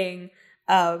marketing.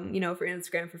 You know, for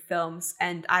Instagram, for films,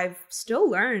 and I've still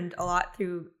learned a lot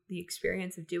through the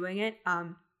experience of doing it.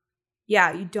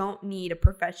 yeah, you don't need a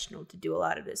professional to do a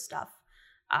lot of this stuff.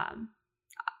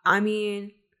 I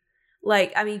mean,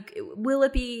 will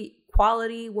it be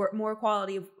more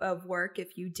quality of work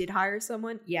if you did hire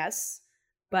someone? Yes.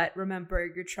 But remember,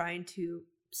 you're trying to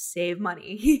save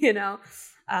money, you know?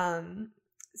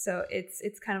 So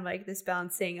it's kind of like this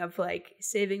balancing of like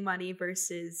saving money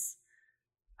versus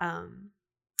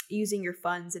using your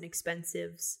funds and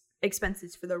expenses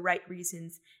for the right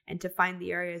reasons, and to find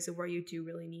the areas of where you do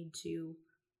really need to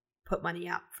put money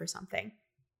up for something.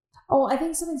 Oh, I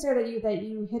think something, Sarah, that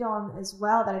you hit on as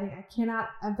well that I think I cannot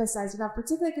emphasize enough,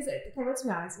 particularly because, okay, let's be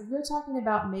honest, if you're talking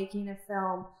about making a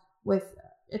film with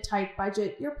a tight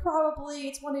budget,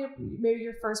 it's one of maybe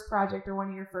your first project or one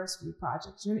of your first few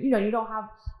projects. You don't have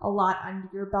a lot under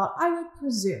your belt, I would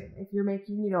presume, if you're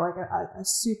making, like a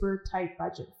super tight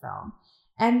budget film.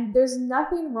 And there's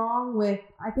nothing wrong with,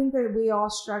 I think that we all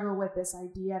struggle with this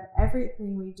idea of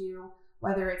everything we do,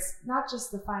 whether it's not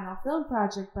just the final film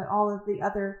project, but all of the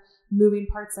other moving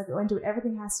parts that go into it.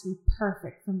 Everything has to be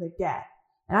perfect from the get.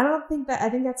 And I think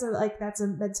that's a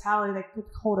mentality that could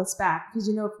hold us back, because,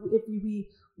 if we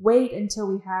wait until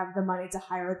we have the money to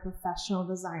hire a professional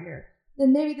designer,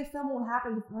 then maybe the film won't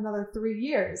happen for another 3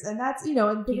 years. And that's,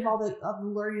 and think of all the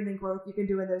learning and growth you can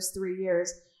do in those 3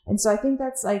 years. And so I think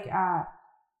that's like,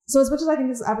 so as much as I think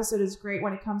this episode is great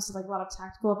when it comes to like a lot of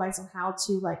tactical advice on how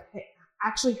to like, hey,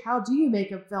 actually, how do you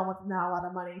make a film with not a lot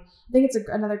of money? I think it's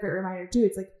another great reminder too.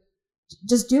 It's like,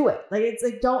 just do it. Like, it's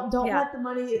like, don't let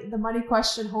the money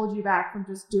question hold you back from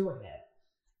just doing it.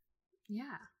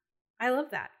 Yeah. I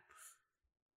love that.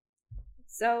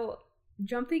 So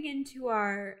jumping into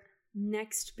our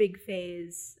next big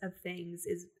phase of things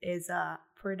is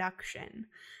production.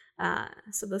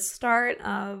 So the start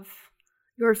of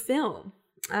your film.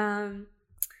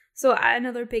 So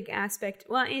another big aspect,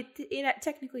 well, it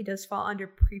technically does fall under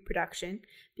pre-production,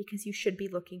 because you should be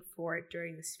looking for it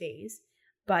during this phase,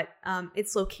 but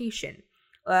it's location.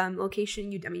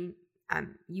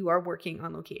 You are working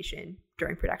on location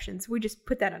during productions. We just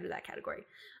put that under that category.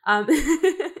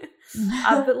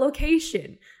 But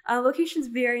location is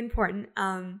very important.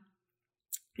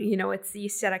 It's the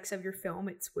aesthetics of your film.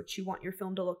 It's what you want your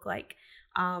film to look like.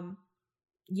 Again,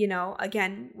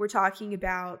 we're talking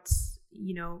about,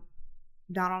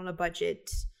 not on a budget,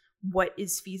 what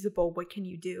is feasible, what can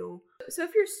you do? So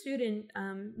if you're a student,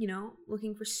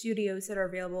 looking for studios that are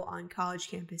available on college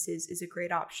campuses is a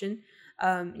great option.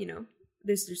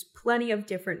 There's plenty of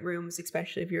different rooms,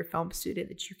 especially if you're a film student,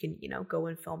 that you can, go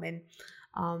and film in.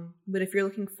 But if you're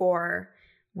looking for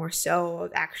more so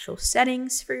actual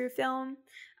settings for your film,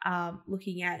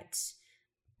 looking at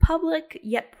public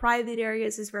yet private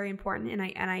areas is very important. And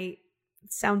I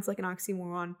it sounds like an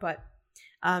oxymoron, but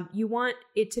you want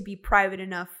it to be private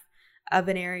enough of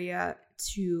an area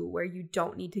to where you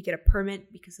don't need to get a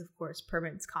permit, because of course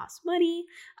permits cost money.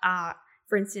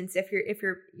 For instance, if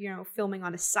you're filming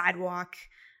on a sidewalk,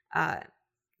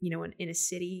 in a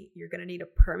city, you're going to need a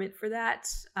permit for that.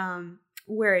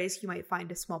 Whereas you might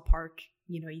find a small park,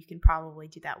 you can probably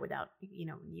do that without,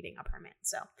 needing a permit.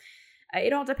 So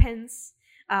it all depends.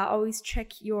 Always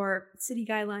check your city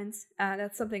guidelines.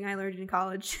 That's something I learned in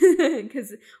college,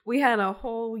 because we had a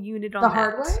whole unit on the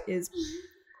hard way.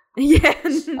 Yeah,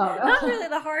 not really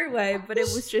the hard way, but it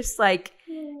was just like,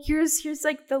 here's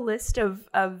like the list of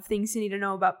things you need to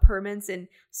know about permits and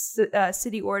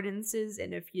city ordinances,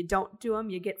 and if you don't do them,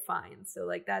 you get fined. So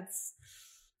like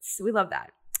we love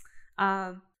that.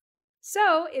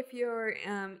 So if you're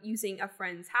using a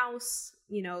friend's house,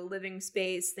 living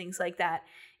space, things like that,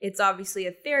 it's obviously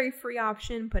a very free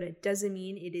option, but it doesn't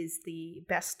mean it is the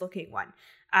best looking one.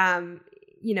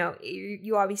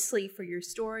 You obviously, for your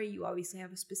story, you obviously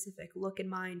have a specific look in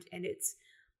mind, and it's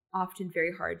often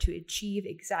very hard to achieve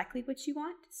exactly what you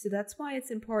want. So that's why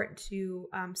it's important to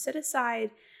set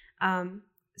aside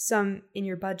some in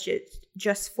your budget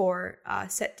just for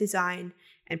set design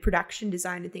and production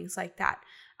design and things like that.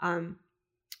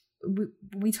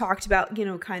 We talked about,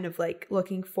 kind of like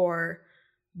looking for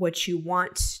what you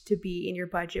want to be in your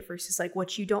budget versus like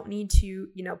what you don't need to,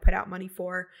 put out money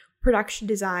for. Production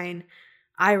design,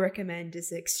 I recommend,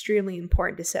 is extremely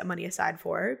important to set money aside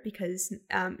for, because,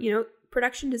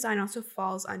 production design also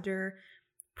falls under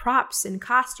props and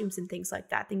costumes and things like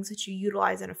that, things that you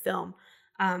utilize in a film.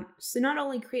 So not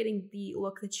only creating the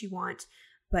look that you want,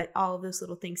 but all of those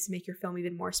little things to make your film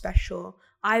even more special,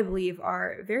 I believe,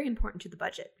 are very important to the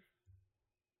budget.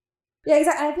 Yeah,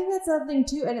 exactly. I think that's another thing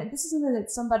too. And this is something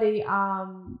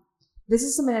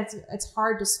that it's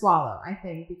hard to swallow, I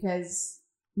think, because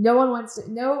no one wants to,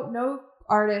 no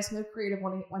artist, no creative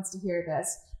wants to hear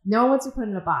this. No one wants to put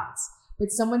it in a box.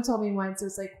 but someone told me once, it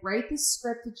was like, write the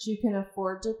script that you can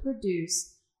afford to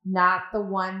produce, not the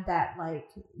one that like,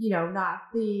 not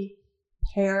the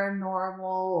paranormal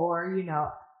or,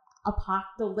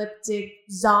 apocalyptic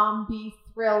zombie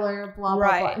thriller, blah,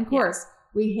 blah, blah. And of course,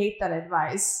 we hate that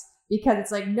advice because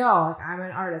it's like, no, like I'm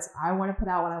an artist. I want to put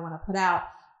out what I want to put out.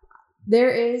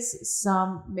 There is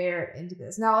some merit into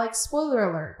this. Now, like, spoiler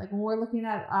alert, like when we're looking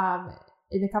at,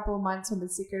 in a couple of months when The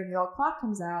Secret and the Old Clock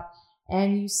comes out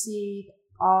and you see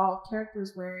all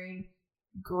characters wearing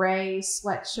gray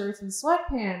sweatshirts and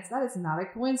sweatpants, that is not a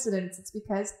coincidence. It's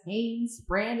because Hanes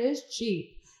brand is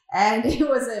cheap. And it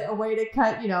was a way to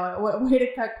cut, a way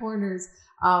to cut corners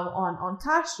on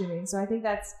costuming. So I think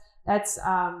that's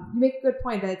you make a good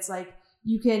point that it's like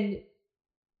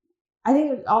I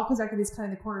think it all comes back to these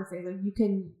kind of the corner things. Like you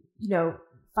can,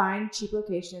 find cheap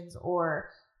locations or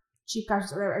cheap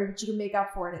costumes or whatever, but you can make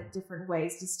up for it in different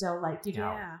ways to still like,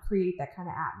 create that kind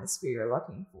of atmosphere you're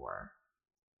looking for.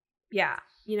 Yeah.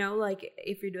 Like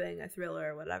if you're doing a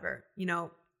thriller or whatever,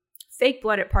 fake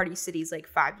blood at Party City is like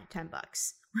 $5 to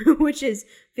 $10, which is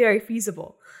very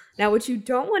feasible. Now, what you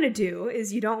don't want to do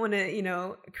is you don't want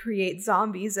to, create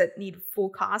zombies that need full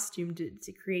costume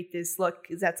to create this look,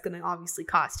 because that's going to obviously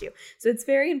cost you. So it's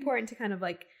very important to kind of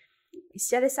like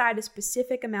set aside a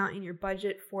specific amount in your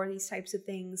budget for these types of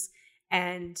things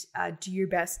and do your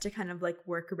best to kind of like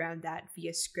work around that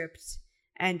via script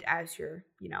and as you're,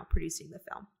 producing the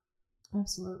film.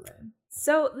 Absolutely.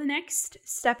 So the next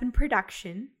step in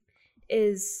production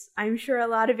is, I'm sure a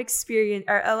lot of experience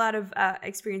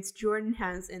Jordan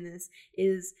has in this,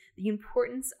 is the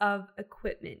importance of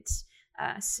equipment,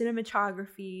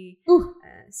 cinematography,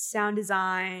 sound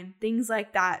design, things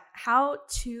like that. How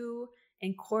to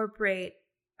incorporate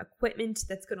equipment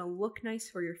that's going to look nice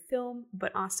for your film,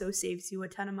 but also saves you a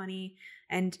ton of money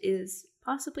and is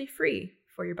possibly free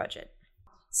for your budget.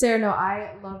 Sarah, no,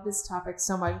 I love this topic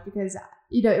so much because,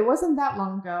 it wasn't that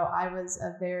long ago. I was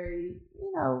a very,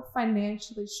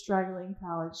 financially struggling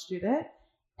college student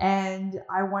and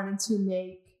I wanted to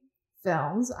make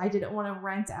films. I didn't want to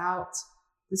rent out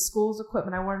the school's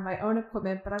equipment. I wanted my own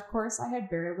equipment, but of course I had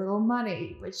very little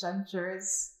money, which I'm sure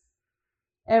is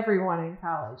everyone in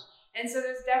college. And so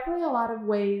there's definitely a lot of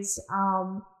ways,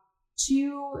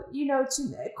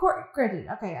 granted,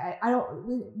 okay,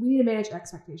 we need to manage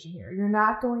expectation here. You're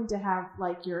not going to have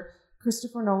like your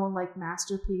Christopher Nolan like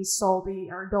masterpiece,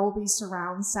 Dolby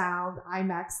surround sound,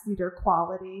 IMAX theater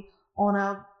quality on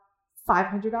a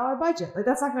 $500 budget. Like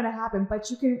that's not going to happen, but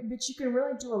you can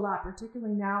really do a lot,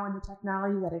 particularly now in the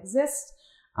technology that exists,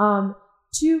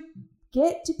 to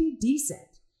get to be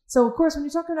decent. So of course, when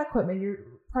you're talking about equipment, you're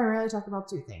primarily talking about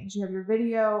two things. You have your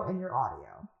video and your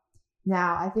audio.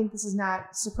 Now, I think this is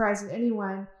not surprising to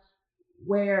anyone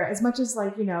where as much as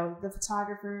like, the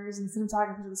photographers and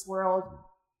cinematographers of this world,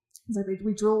 it's like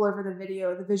we drool over the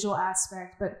video, the visual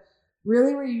aspect, but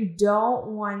really where you don't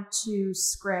want to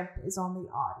scrimp is on the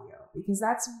audio, because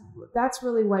that's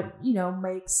really what,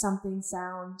 makes something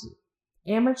sound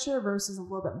amateur versus a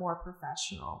little bit more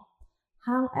professional.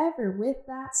 However, with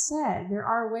that said, there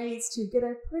are ways to get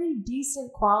a pretty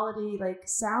decent quality like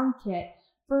sound kit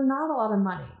for not a lot of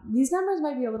money. These numbers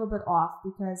might be a little bit off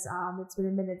because it's been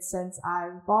a minute since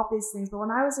I've bought these things. But when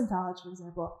I was in college, for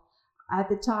example, at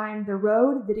the time, the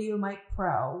Rode VideoMic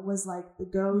Pro was like the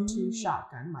go-to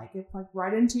shotgun mic. It plugged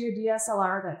right into your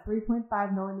DSLR, that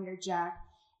 3.5 millimeter jack,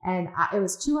 and it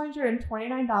was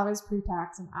 $229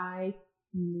 pre-tax, and I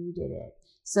needed it.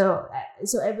 So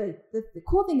the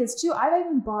cool thing is too, I've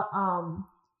even bought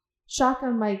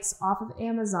shotgun mics off of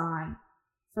Amazon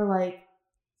for like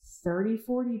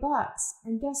 $30-$40,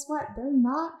 and guess what? They're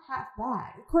not half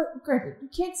bad. Granted, you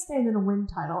can't stand in a wind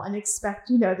tunnel and expect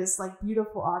this like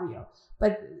beautiful audio,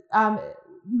 but if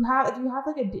you have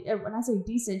like when I say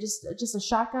decent, just a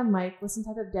shotgun mic with some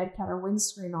type of dead cat or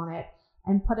windscreen on it,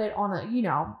 and put it on a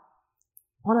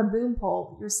boom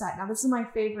pole, you're set. Now this is my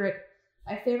favorite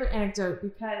anecdote,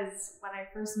 because when I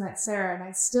first met Sarah, and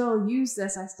I still use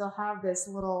this, I still have this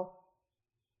little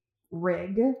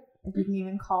rig, if you can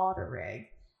even call it a rig,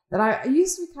 that I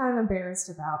used to be kind of embarrassed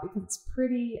about because it's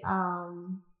pretty,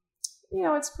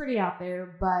 it's pretty out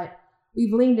there, but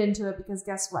we've leaned into it because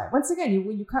guess what? Once again,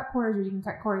 when you cut corners, you can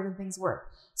cut corners and things work.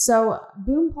 So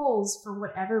boom poles, for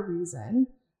whatever reason,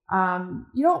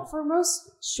 for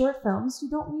most short films, you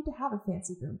don't need to have a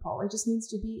fancy boom pole. It just needs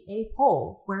to be a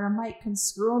pole where a mic can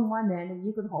screw on one end and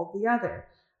you can hold the other.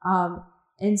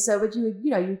 And so, but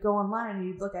you go online and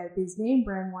you look at these name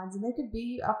brand ones, and they could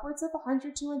be upwards of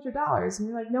 $100, $200. And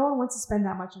you're like, no one wants to spend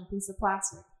that much on a piece of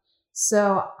plastic.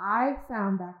 So I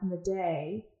found back in the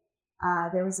day,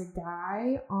 there was a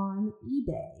guy on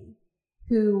eBay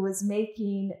who was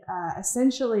making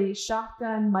essentially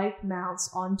shotgun mic mounts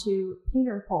onto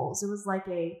painter poles. It was like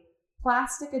a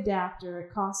plastic adapter.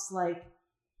 It cost like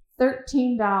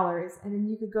 $13, and then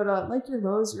you could go to like your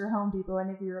Lowe's, your Home Depot,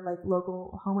 any of your like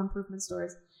local home improvement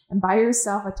stores, and buy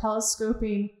yourself a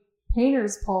telescoping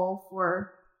painter's pole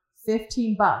for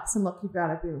 $15, and look, you've got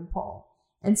a boom pole.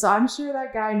 And so I'm sure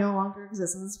that guy no longer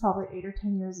exists. This is probably 8 or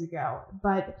 10 years ago.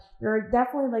 But there are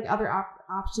definitely like other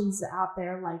options out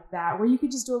there like that where you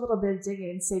could just do a little bit of digging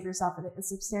and save yourself a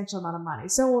substantial amount of money.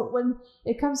 So when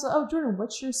it comes to, oh, Jordan,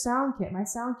 what's your sound kit? My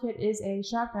sound kit is a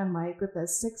shotgun mic with a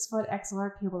 6-foot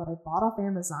XLR cable that I bought off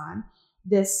Amazon.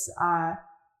 This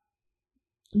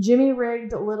Jimmy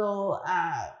rigged little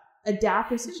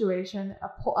adapter situation,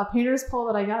 a painter's pole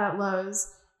that I got at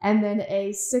Lowe's, and then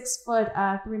a 6-foot,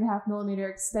 3.5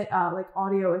 millimeter like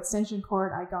audio extension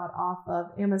cord I got off of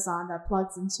Amazon that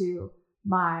plugs into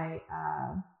my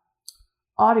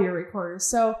audio recorder.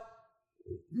 So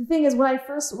the thing is, when I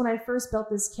first built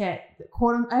this kit,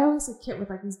 I always say kit with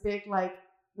like these big like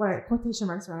quotation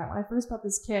marks around it. When I first built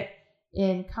this kit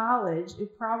in college,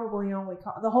 it probably only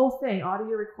the whole thing: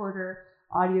 audio recorder,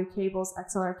 audio cables,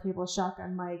 XLR cable,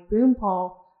 shotgun mic, boom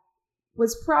pole,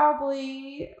 was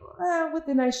probably, with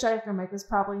the nice shotgun mic, was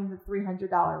probably in the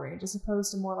 $300 range, as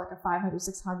opposed to more like a $500,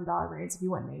 $600 range if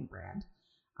you went name brand.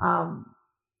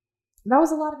 That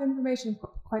was a lot of information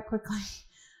quite quickly.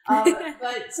 But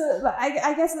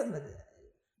I guess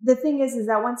the thing is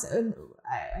that once,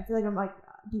 I feel like I'm like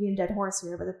beating a dead horse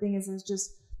here, but the thing is,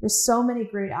 there's so many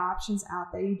great options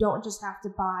out there. You don't just have to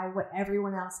buy what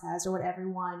everyone else has or what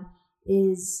everyone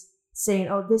is saying,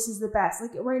 oh, this is the best.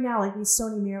 Like right now, like these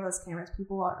Sony mirrorless cameras,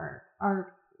 people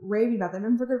are raving about them,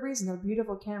 and for good reason. They're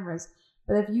beautiful cameras.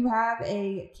 But if you have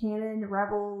a Canon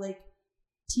Rebel like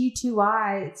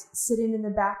T2i, it's sitting in the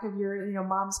back of your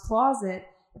mom's closet,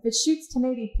 if it shoots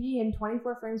 1080p and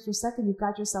 24 frames per second, you've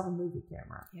got yourself a movie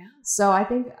camera. Yeah. So I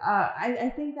think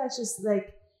I think that's just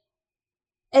like,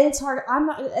 and it's hard.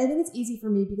 I think it's easy for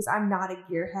me because I'm not a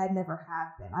gearhead, never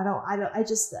have been.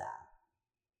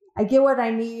 I get what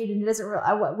I need, and it doesn't really,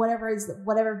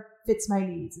 whatever fits my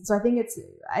needs. And so I think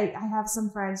I have some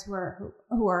friends who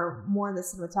are more in the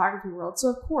cinematography world. So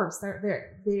of course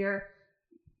they're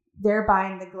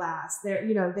buying the glass.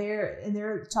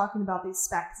 They're talking about these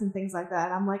specs and things like that.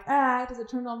 And I'm like, does it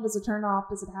turn on? Does it turn off?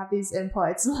 Does it have these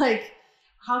inputs? Like,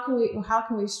 how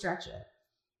can we stretch it?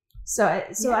 So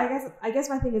yeah. I guess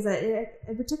my thing is that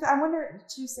in particular, I wonder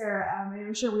too, Sarah.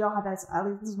 I'm sure we all have that. At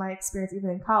least this is my experience, even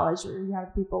in college, where you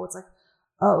have people. It's like,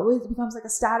 oh, it becomes like a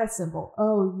status symbol.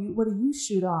 Oh, what do you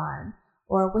shoot on?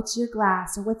 Or what's your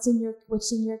glass? Or what's in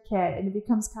your kit? And it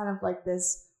becomes kind of like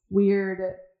this weird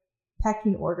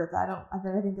pecking order that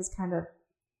I think is kind of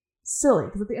silly,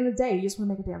 because at the end of the day, you just want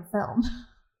to make a damn film.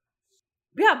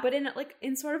 Yeah, but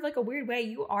in sort of like a weird way,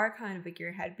 you are kind of a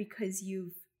gearhead because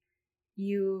you've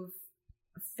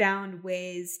found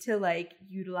ways to like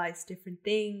utilize different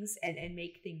things and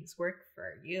make things work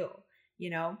for you,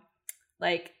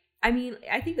 like, I mean,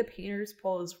 I think the painter's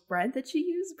pole is red that you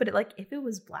use, but if it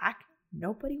was black,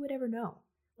 nobody would ever know.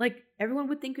 Like, everyone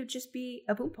would think it would just be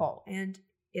a boom pole, and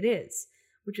it is,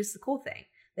 which is the cool thing,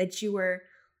 that you were,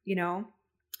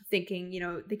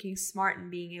 thinking smart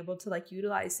and being able to like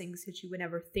utilize things that you would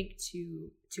never think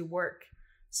to work.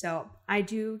 So I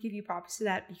do give you props to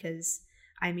that, because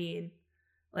I mean,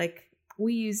 like,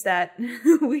 we use that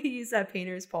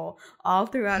painter's pole all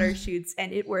throughout our shoots,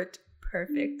 and it worked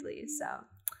perfectly. So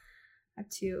I have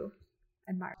to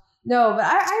admire. No, but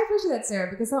I appreciate that,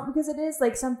 Sarah, because it is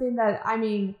like something that, I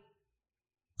mean,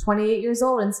 28 years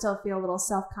old and still feel a little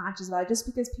self-conscious about it, just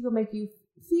because people make you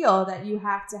feel that you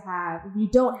have to have, if you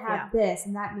don't have this,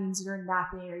 and that means you're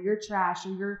nothing, or you're trash,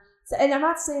 or and I'm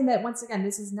not saying that, once again,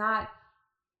 this is not,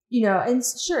 and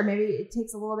sure, maybe it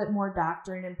takes a little bit more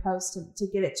doctoring and post to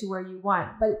get it to where you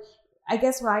want. But I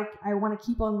guess what I want to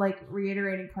keep on like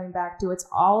reiterating, coming back to, it's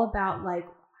all about like,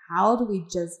 how do we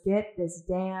just get this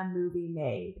damn movie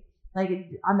made? Like,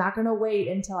 I'm not going to wait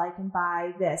until I can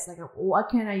buy this. Like, what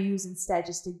can I use instead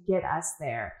just to get us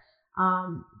there?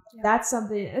 That's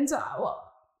something. And so,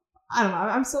 I don't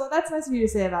know. That's nice of you to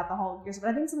say about the whole gear.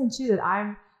 But I think something too that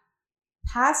I'm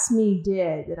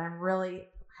really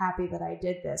happy that I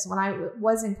did this. When I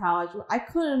was in college, I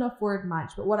couldn't afford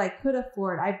much, but what I could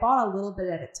afford, I bought a little bit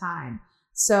at a time.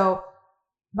 So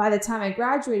by the time I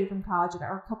graduated from college,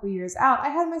 or a couple of years out, I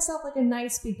had myself like a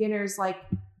nice beginner's, like,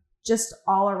 just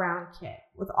all around kit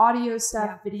with audio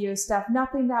stuff, video stuff,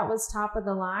 nothing that was top of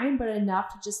the line, but enough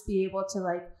to just be able to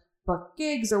like book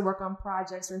gigs or work on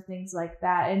projects or things like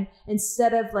that. And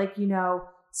instead of like,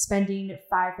 spending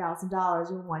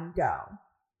 $5,000 in one go.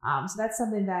 So that's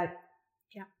something that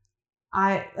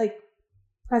I like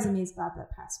present me is glad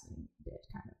that past me did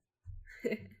kind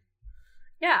of.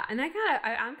 Yeah, and I'm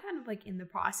kind of like in the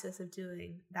process of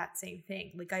doing that same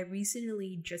thing. Like I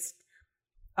recently just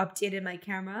updated my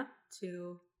camera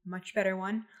to a much better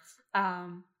one.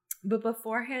 But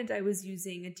beforehand I was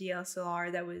using a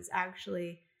DSLR that was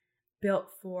actually built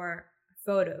for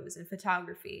photos and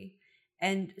photography.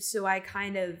 And so I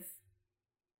kind of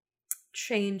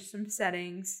changed some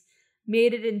settings,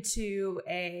 made it into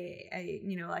a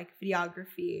like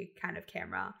videography kind of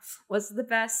camera. Was it the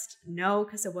best? No,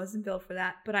 because it wasn't built for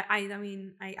that. But I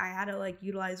had to like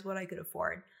utilize what I could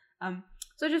afford.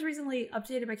 So I just recently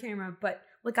updated my camera, but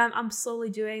like I'm slowly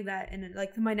doing that, and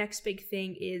like my next big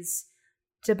thing is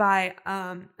to buy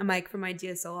a mic for my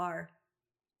DSLR.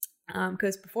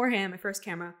 Because beforehand, my first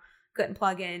camera couldn't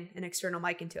plug in an external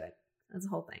mic into it. That's the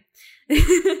whole thing.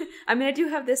 I mean, I do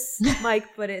have this mic,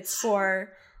 but it's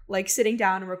for like sitting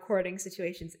down and recording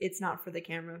situations. It's not for the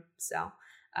camera. So,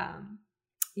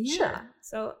 yeah. Sure.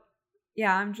 So,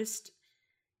 yeah, I'm just,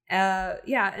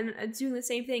 yeah, and doing the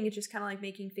same thing. It's just kind of like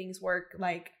making things work.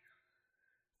 Like,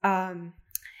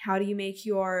 how do you make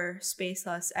your space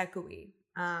less echoey?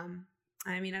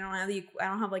 I mean, I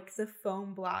don't have like the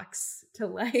foam blocks to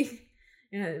like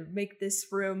make this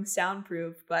room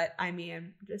soundproof, but I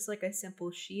mean, just like a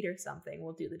simple sheet or something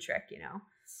will do the trick,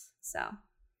 So.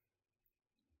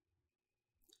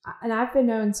 And I've been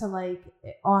known to like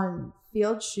on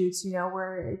field shoots,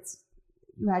 where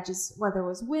you had just, whether it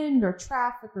was wind or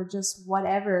traffic or just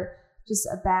whatever, just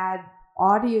a bad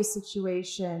audio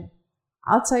situation.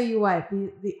 I'll tell you what,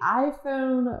 the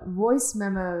iPhone voice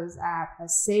memos app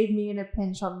has saved me in a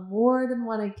pinch on more than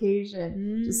one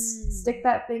occasion. Just stick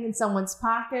that thing in someone's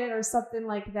pocket or something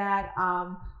like that,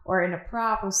 or in a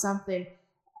prop or something.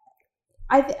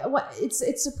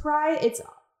 It's surprise.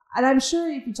 And I'm sure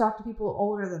if you talk to people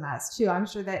older than us too, I'm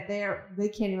sure that they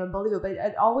can't even believe it. But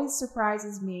it always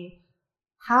surprises me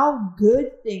how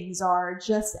good things are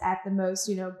just at the most,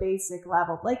 basic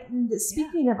level. Like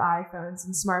speaking of iPhones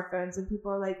and smartphones, and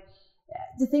people are like,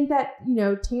 to think that,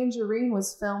 Tangerine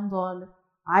was filmed on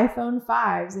iPhone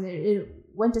 5s and it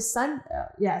went to so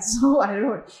I don't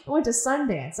know, it went to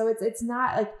Sundance. So it's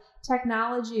not like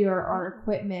technology or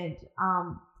equipment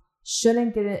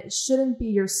shouldn't be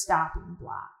your stopping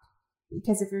block.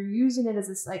 Because if you're using it as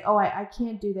this like, oh, I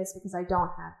can't do this because I don't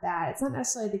have that, it's not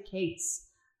necessarily the case.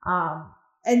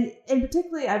 And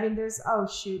particularly, I mean, there's,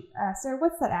 Sarah,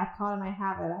 what's that app called? And I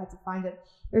have it. I had to find it.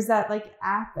 There's that like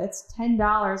app. It's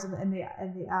 $10 in the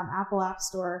Apple App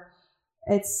Store.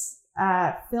 It's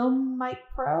Filmic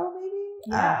Pro,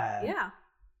 maybe.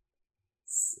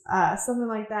 Something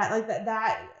like that. Like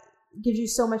that gives you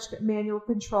so much manual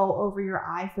control over your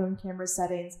iPhone camera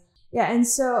settings. Yeah, and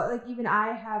so like even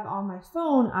I have on my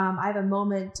phone, I have a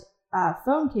Moment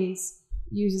phone case.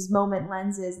 Uses Moment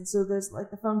lenses, and so there's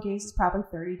like the phone case is probably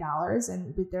 $30,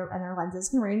 and their lenses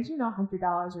can range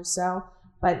 $100 or so.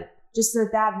 But just so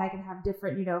that, and I can have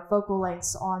different focal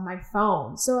lengths on my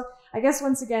phone. So I guess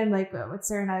once again, like what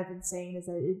Sarah and I have been saying is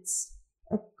that it's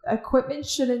equipment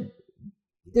shouldn't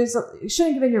get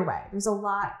in your way. There's a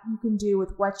lot you can do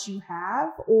with what you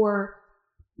have, or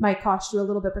might cost you a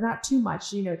little bit, but not too much,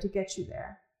 to get you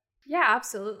there. Yeah,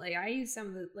 absolutely. I use some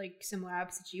of the like similar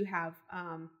apps that you have.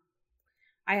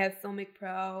 I have Filmic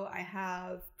Pro. I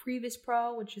have Previs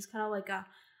Pro, which is kind of like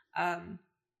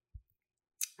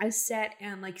a set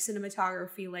and like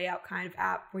cinematography layout kind of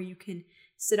app where you can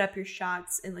set up your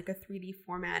shots in like a 3D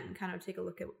format and kind of take a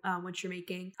look at what you're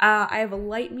making. I have a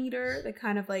light meter that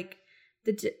kind of like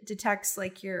detects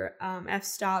like your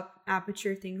f-stop,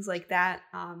 aperture, things like that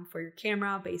for your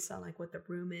camera based on like what the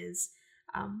room is.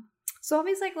 So all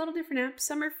these like little different apps.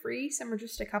 Some are free, some are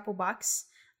just a couple bucks.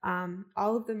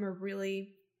 All of them are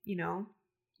really,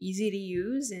 easy to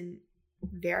use and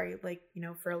very like,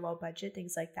 for a low budget,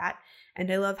 things like that.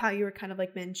 And I love how you were kind of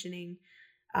like mentioning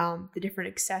the different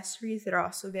accessories that are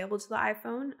also available to the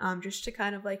iPhone, just to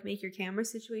kind of like make your camera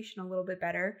situation a little bit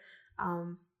better.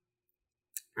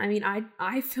 I mean,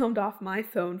 I filmed off my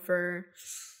phone for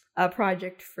a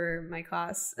project for my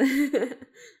class.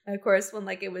 Of course, when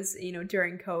like it was,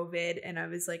 during COVID, and I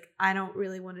was like, I don't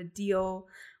really want to deal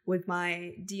with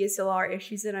my DSLR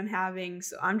issues that I'm having,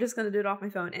 so I'm just going to do it off my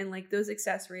phone. And like those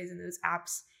accessories and those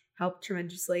apps helped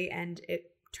tremendously, and it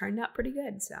turned out pretty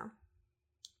good. So.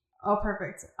 Oh,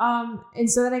 perfect. And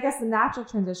so then I guess the natural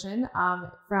transition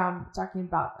from talking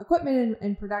about equipment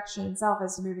and production itself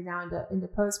is moving now into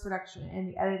post-production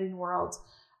and the editing world.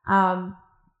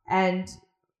 And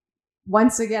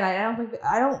once again,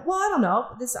 I don't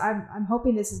know. I'm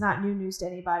hoping this is not new news to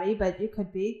anybody, but it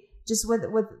could be. Just with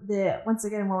the, once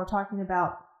again, when we're talking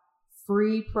about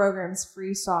free programs,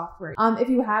 free software. If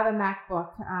you have a MacBook,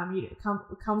 it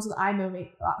comes with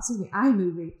iMovie.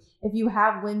 If you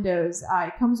have Windows,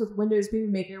 it comes with Windows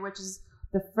Movie Maker, which is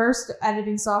the first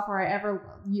editing software I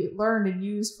ever learned and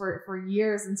used for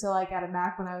years until I got a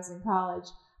Mac when I was in college.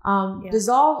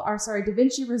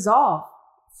 DaVinci Resolve,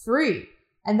 free,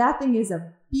 and that thing is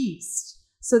a beast.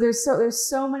 So there's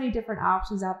so many different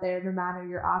options out there, no matter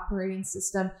your operating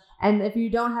system. And if you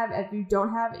don't have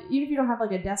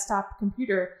like a desktop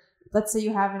computer, let's say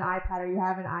you have an iPad or you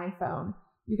have an iPhone,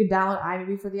 you can download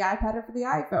iMovie for the iPad or for the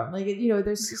iPhone. Like,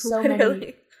 there's so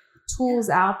many tools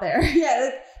out there. Yeah,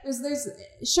 there's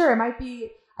sure, it might be.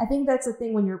 I think that's the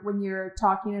thing when you're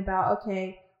talking about,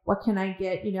 okay, what can I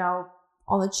get,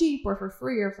 on the cheap or for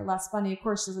free or for less money? Of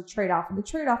course, there's a trade-off, and the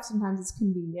trade-off sometimes is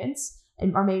convenience.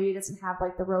 Or maybe it doesn't have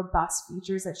like the robust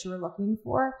features that you were looking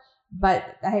for.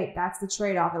 But hey, that's the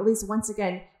trade-off. At least once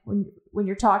again, when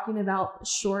you're talking about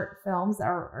short films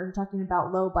or you're talking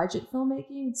about low budget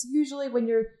filmmaking, it's usually when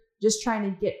you're just trying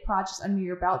to get projects under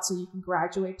your belt so you can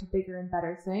graduate to bigger and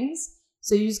better things.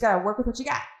 So you just got to work with what you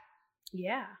got.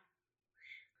 Yeah.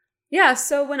 Yeah.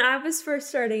 So when I was first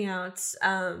starting out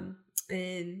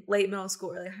in late middle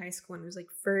school, early high school, and I was like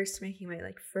first making my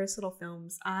like first little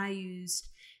films, I used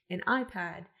an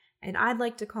iPad, and I'd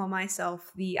like to call myself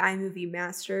the iMovie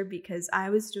master because I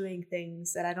was doing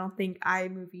things that I don't think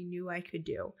iMovie knew I could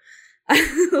do.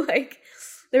 Like,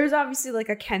 there was obviously like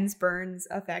a Ken Burns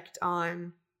effect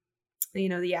on,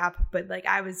 the app, but like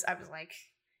I was like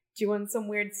doing some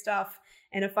weird stuff,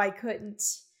 and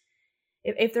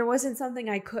if there wasn't something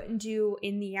I couldn't do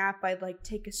in the app, I'd like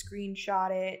take a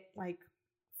screenshot it, like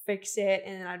fix it,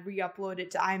 and then I'd re-upload it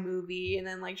to iMovie, and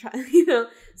then like try,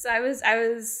 So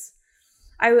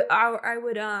I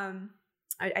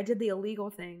did the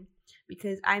illegal thing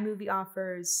because iMovie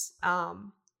offers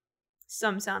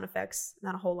some sound effects,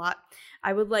 not a whole lot.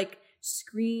 I would like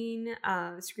screen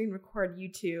record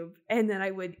YouTube, and then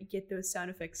I would get those sound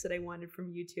effects that I wanted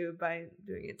from YouTube by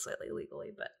doing it slightly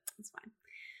illegally, but it's fine.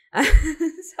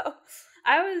 So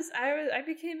I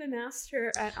became a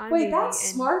master at iMovie. Wait,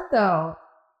 that's smart though.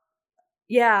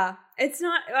 Yeah, it's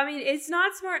not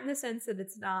smart in the sense that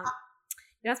it's not.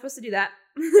 You're not supposed to do that.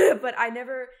 But I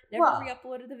never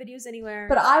re-uploaded the videos anywhere.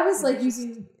 But I was like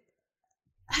using.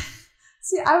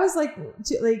 See, I was like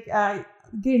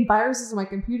getting viruses on my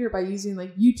computer by using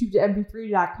like YouTube to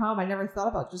mp3.com. I never thought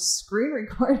about just screen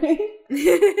recording.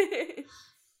 Yeah.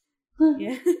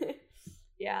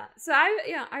 Yeah. So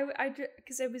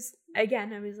because I was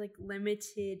like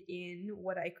limited in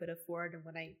what I could afford and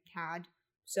what I had.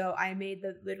 So I made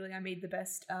the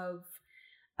best of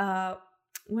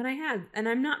what I had. And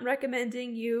I'm not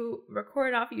recommending you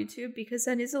record off YouTube because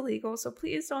that is illegal. So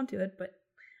please don't do it. But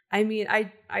I mean,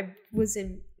 I was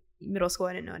in middle school.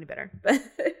 I didn't know any better. But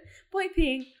point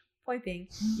being,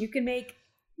 you can make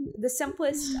the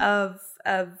simplest of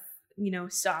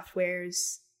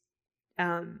softwares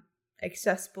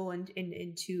accessible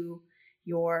into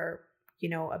your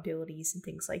abilities and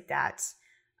things like that.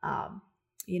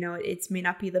 It may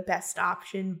not be the best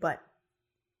option, but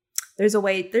there's a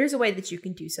way that you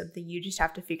can do something. You just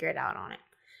have to figure it out on it.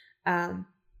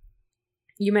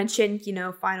 You mentioned,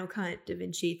 Final Cut,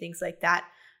 DaVinci, things like that.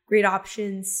 Great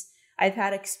options. I've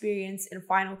had experience in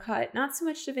Final Cut, not so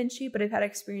much DaVinci, but I've had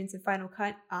experience in Final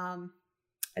Cut.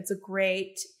 It's a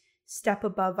great step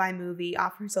above iMovie,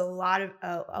 offers a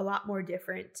lot more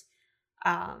different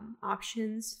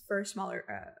options for a smaller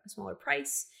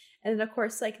price. And then, of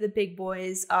course, like the big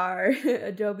boys are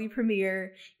Adobe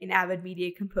Premiere and Avid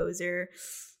Media Composer.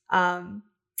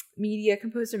 Media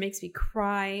Composer makes me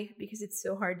cry because it's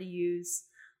so hard to use.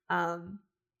 And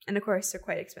of course, they're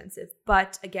quite expensive.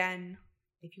 But again,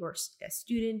 if you're a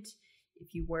student,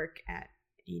 if you work at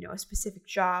a specific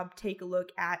job, take a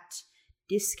look at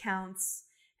discounts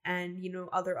and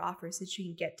other offers that you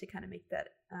can get to kind of make that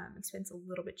expense a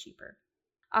little bit cheaper.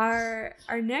 Our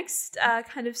next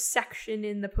kind of section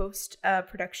in the post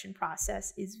production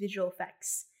process is visual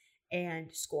effects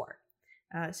and score.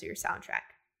 So your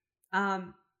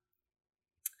soundtrack.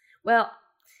 Well,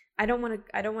 I don't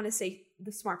want to say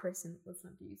the smart person. Let's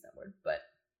not use that word, but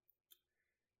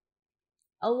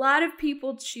a lot of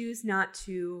people choose not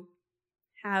to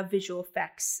have visual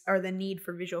effects or the need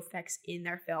for visual effects in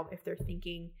their film if they're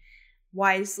thinking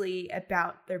wisely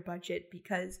about their budget,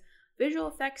 because visual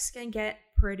effects can get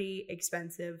pretty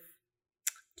expensive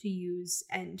to use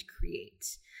and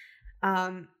create.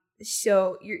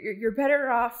 So you're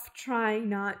better off trying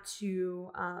not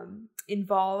to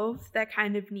involve that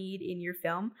kind of need in your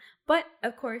film. But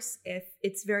of course, if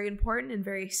it's very important and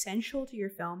very essential to your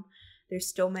film, there's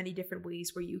still many different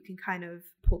ways where you can kind of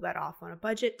pull that off on a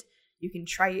budget. You can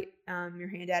try your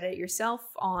hand at it yourself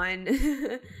on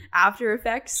After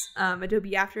Effects,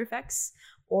 Adobe After Effects,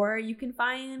 or you can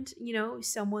find,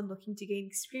 someone looking to gain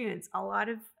experience. A lot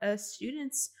of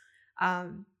students,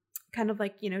 kind of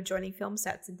like, joining film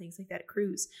sets and things like that at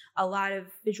crews. A lot of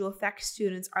visual effects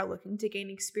students are looking to gain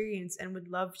experience and would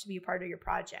love to be a part of your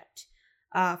project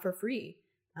for free.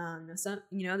 There's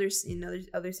others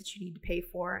that you need to pay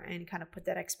for and kind of put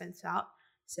that expense out.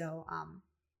 So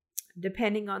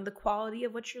depending on the quality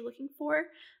of what you're looking for,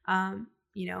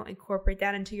 incorporate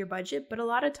that into your budget. But a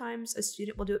lot of times a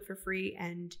student will do it for free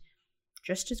and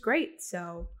just as great.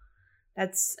 So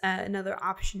that's another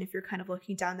option if you're kind of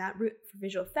looking down that route for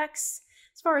visual effects.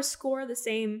 As far as score, the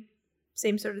same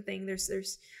sort of thing.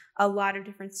 There's a lot of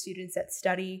different students that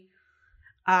study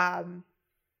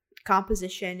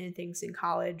composition and things in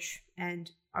college and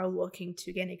are looking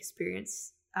to gain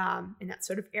experience in that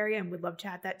sort of area and would love to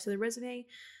add that to the resume.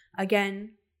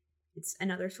 Again, it's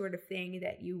another sort of thing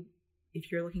that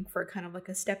if you're looking for kind of like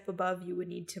a step above, you would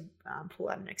need to pull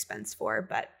out an expense for,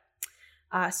 but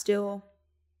still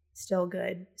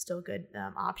good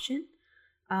option.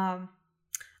 I'm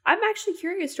actually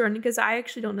curious, Jordan, because I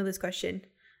actually don't know this question.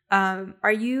 Have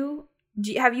you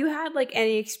had like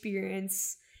any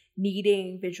experience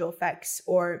needing visual effects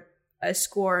or a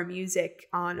score or music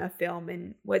on a film,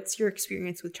 and what's your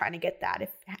experience with trying to get that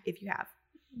if you have?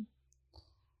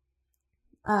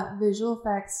 Visual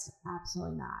effects,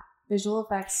 absolutely not. Visual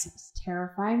effects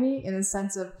terrify me in the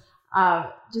sense of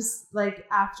just like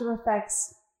After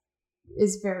Effects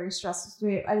is very stressful to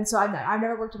me. And so I've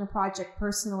never worked on a project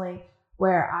personally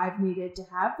where I've needed to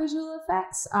have visual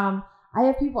effects. I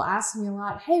have people asking me a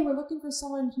lot, hey, we're looking for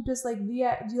someone who does like do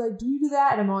you do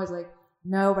that? And I'm always like,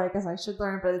 no, but I guess I should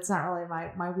learn, but it's not really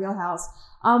my wheelhouse.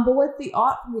 But with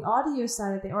from the audio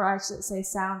side of things, or I should say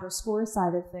sound or score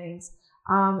side of things,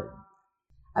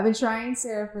 I've been trying,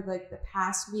 Sarah, for like the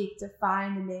past week to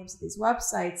find the names of these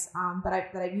websites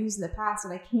that I've used in the past,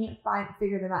 and I can't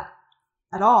figure them out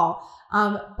at all.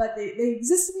 But they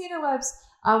exist in the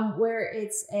interwebs, where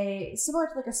it's similar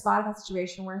to like a Spotify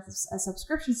situation where it's a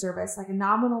subscription service, like a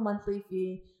nominal monthly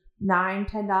fee,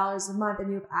 $10 a month, and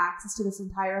you have access to this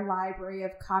entire library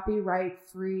of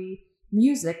copyright-free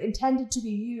music intended to be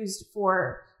used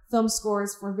for film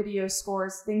scores, for video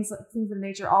scores, things of the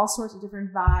nature, all sorts of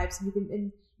different vibes.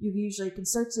 And you usually can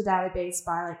search the database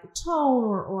by like the tone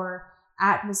or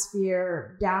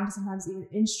atmosphere, down to sometimes even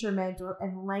instrument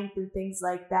and length and things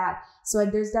like that. So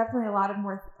there's definitely a lot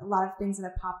of things that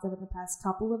have popped up in the past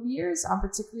couple of years,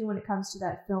 particularly when it comes to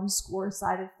that film score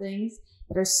side of things,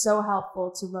 that are so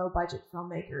helpful to low budget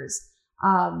filmmakers.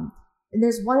 And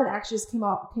there's one that actually just came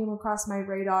across my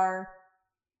radar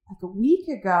like a week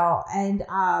ago, and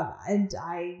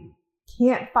I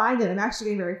can't find it. I'm actually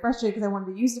getting very frustrated because I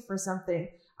wanted to use it for something.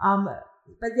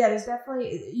 But yeah, there's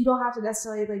definitely, you don't have to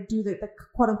necessarily like do the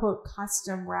quote unquote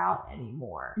custom route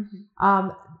anymore. Mm-hmm.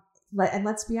 And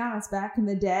let's be honest, back in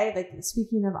the day, like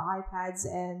speaking of iPads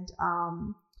and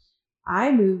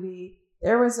iMovie,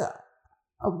 there was a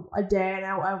day,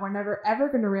 and we're never ever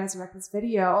going to resurrect this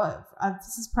video.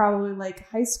 This is probably like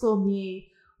high school me,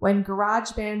 when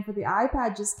GarageBand for the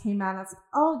iPad just came out. I was like,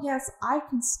 oh yes, I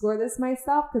can score this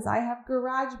myself because I have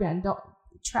GarageBand.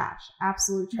 Trash,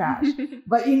 absolute trash.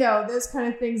 But those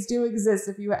kind of things do exist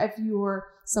if you were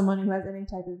someone who has any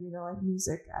type of like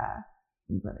music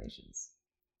inclinations.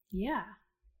 Yeah.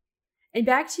 And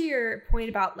back to your point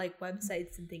about like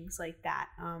websites and things like that.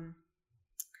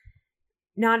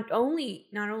 Not only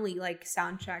like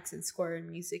soundtracks and score and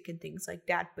music and things like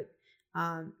that, but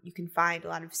you can find a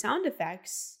lot of sound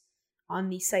effects on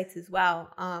these sites as well.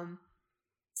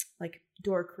 Like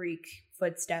Door Creek,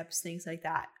 Footsteps, things like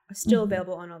that are still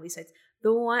available on all these sites.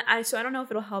 So I don't know if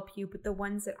it'll help you, but the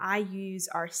ones that I use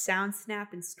are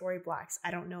SoundSnap and Storyblocks.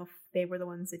 I don't know if they were the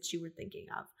ones that you were thinking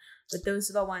of, but those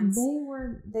are the ones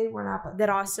they were not, that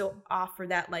also offer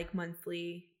that like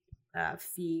monthly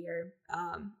fee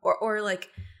or like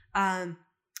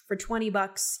for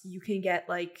 $20 you can get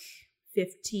like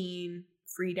 15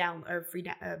 15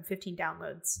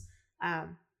 downloads.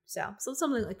 So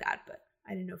something like that, but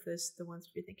I didn't know if those are the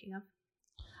ones you're thinking of.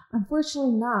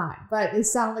 Unfortunately not, but they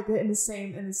sound like in the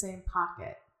same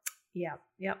pocket. Yeah.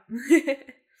 Yep.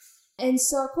 And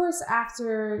so of course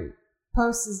after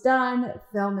post is done,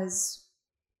 film is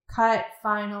cut,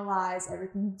 finalized,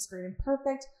 everything looks great and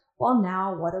perfect. Well,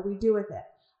 now what do we do with it?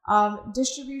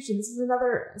 Distribution. This is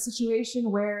another situation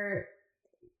where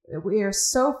we are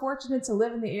so fortunate to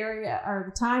live in the area or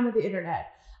the time of the internet.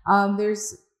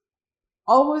 There's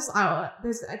almost,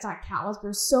 it's not countless, but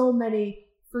there's so many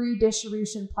free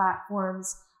distribution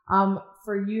platforms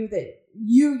for you that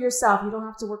you yourself, you don't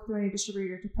have to work through any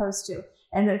distributor to post to.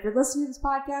 And if you're listening to this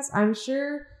podcast, I'm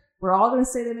sure we're all going to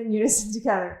say them in unison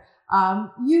together.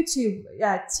 YouTube,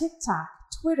 TikTok,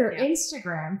 Twitter,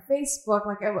 Instagram, Facebook,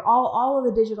 like all of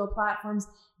the digital platforms.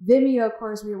 Vimeo, of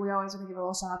course, we always want to give a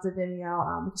little shout out to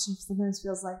Vimeo because she sometimes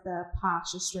feels like the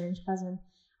posh, estranged cousin.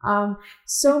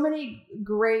 So many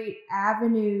great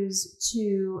avenues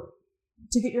to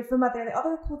get your film out there. The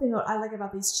other cool thing I like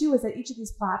about these too is that each of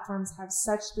these platforms have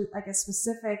such like a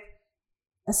specific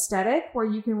aesthetic where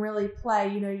you can really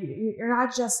play. You know, you're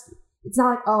not just. It's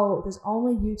not like, oh, there's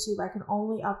only YouTube. I can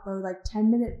only upload like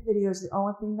 10-minute videos. The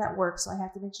only thing that works. So I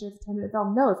have to make sure it's a 10-minute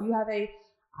film. No, if you have a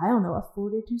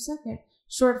 42-second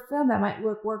short film that might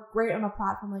work great on a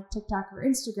platform like TikTok or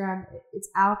Instagram, it's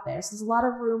out there. So there's a lot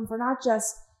of room for not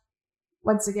just,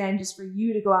 once again, just for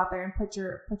you to go out there and put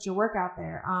your work out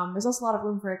there. There's also a lot of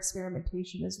room for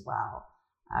experimentation as well,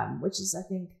 which is, I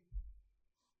think,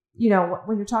 you know,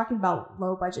 when you're talking about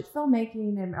low budget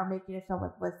filmmaking or making a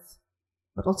film with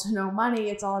little to no money,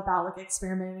 it's all about like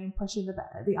experimenting, pushing the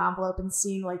envelope and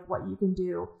seeing like what you can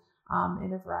do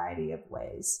in a variety of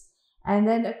ways. And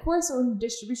then of course, when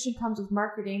distribution comes with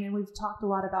marketing, and we've talked a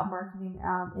lot about marketing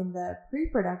in the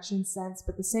pre-production sense,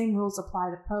 but the same rules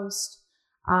apply to post.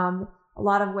 A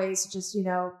lot of ways just, you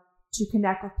know, to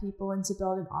connect with people and to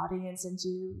build an audience and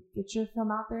to get your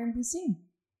film out there and be seen.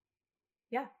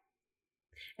 Yeah.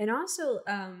 And also,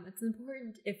 it's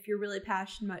important if you're really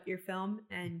passionate about your film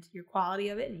and your quality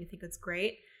of it and you think it's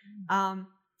great,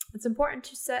 it's important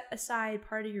to set aside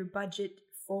part of your budget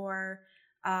for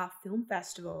film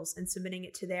festivals and submitting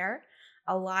it to there.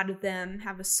 A lot of them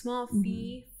have a small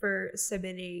fee for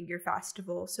submitting your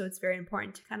festival. So it's very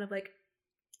important to kind of like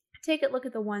take a look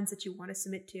at the ones that you want to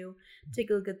submit to, take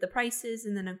a look at the prices,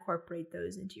 and then incorporate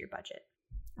those into your budget.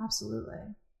 Absolutely.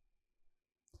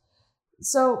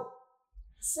 So,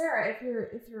 Sarah, if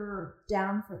you're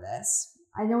down for this,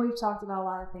 I know we've talked about a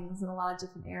lot of things in a lot of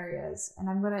different areas, and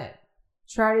I'm going to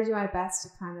try to do my best to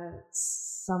kind of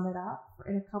sum it up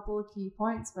in a couple of key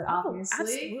points, but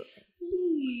obviously,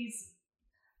 please,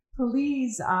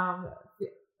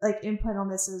 like input on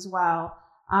this as well.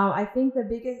 I think the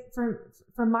biggest,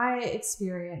 from my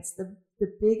experience, the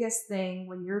biggest thing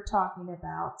when you're talking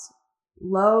about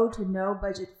low to no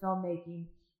budget filmmaking,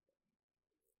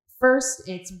 first,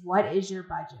 it's what is your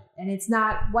budget? And it's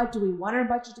not what do we want our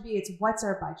budget to be, it's what's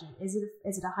our budget? Is it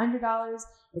 $100?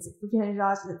 Is it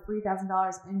 $1,500? Is it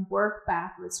 $3,000? And work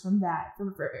backwards from that,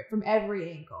 from every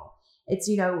angle. It's,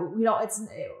 you know,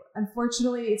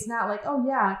 unfortunately, it's not like, oh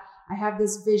yeah, I have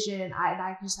this vision and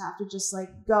I just have to just like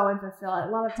go and fulfill it.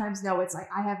 A lot of times, no, it's like,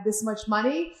 I have this much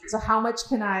money. So how much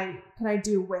can I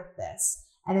do with this?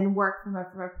 And then work from a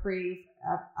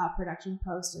production,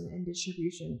 post, and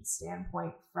distribution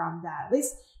standpoint from that. At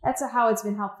least that's how it's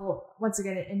been helpful, once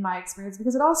again, in my experience,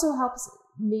 because it also helps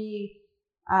me,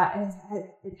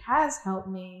 it has helped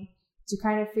me to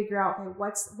kind of figure out, okay,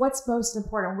 what's most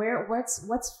important,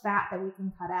 what's fat that we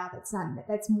can cut out.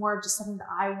 That's more of just something that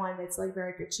I want. It's like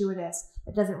very gratuitous.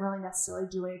 It doesn't really necessarily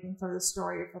do anything for the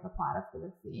story or for the plot or for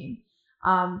the theme.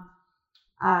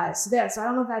 So I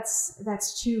don't know if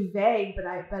that's too vague, but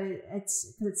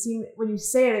it's because it seems, when you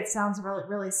say it, it sounds really,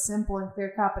 really simple and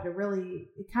clear cut, but it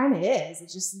kind of is.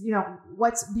 It's just, you know,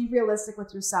 be realistic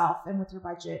with yourself and with your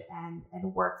budget and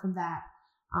work from that.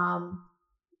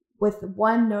 With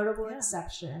one notable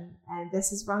exception, and this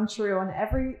has rung true on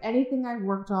anything I've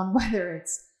worked on, whether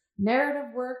it's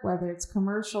narrative work, whether it's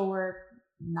commercial work,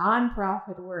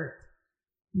 nonprofit work,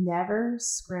 never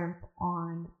scrimp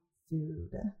on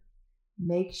food.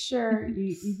 Make sure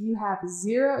if you have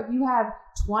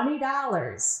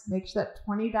 $20, make sure that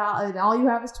 $20, and all you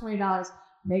have is $20,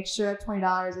 make sure that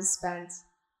 $20 is spent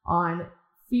on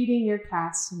feeding your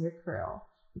cast and your crew.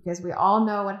 Because we all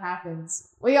know what happens.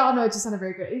 We all know it's just not a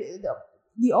very good.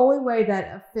 The only way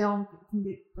that a film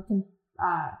the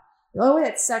only way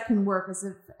that set can work is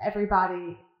if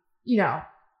everybody, you know,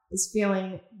 is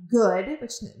feeling good,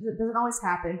 which doesn't always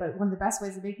happen. But one of the best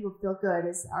ways to make people feel good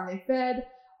is, are they fed?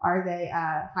 Are they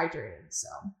hydrated? So,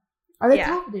 are they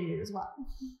caffeinated as well?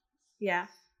 Yeah.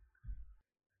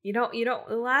 You don't.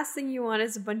 The last thing you want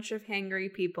is a bunch of hangry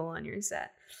people on your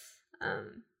set.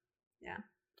 Yeah.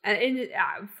 And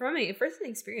from a first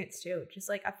experience too, just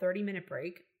like a 30-minute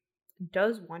break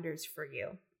does wonders for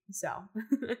you. So,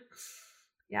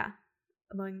 yeah,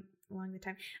 along the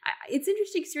time. It's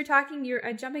interesting because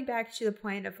you're jumping back to the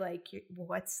point of like,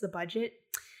 what's the budget?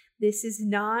 This is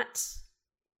not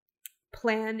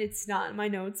planned. It's not in my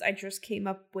notes. I just came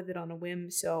up with it on a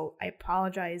whim. So I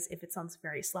apologize if it sounds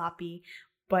very sloppy,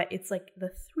 but it's like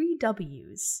the 3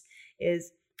 W's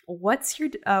is what's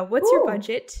your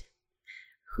budget?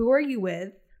 Who are you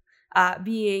with?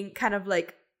 Being kind of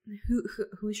like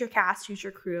who's your cast, who's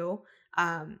your crew?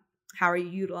 How are you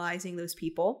utilizing those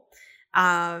people?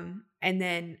 And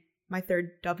then my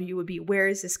third W would be, where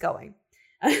is this going?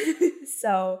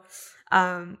 So,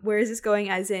 where is this going?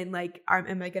 As in, like,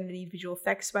 am I going to need visual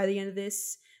effects by the end of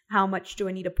this? How much do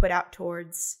I need to put out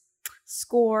towards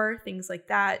score, things like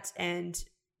that? And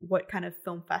what kind of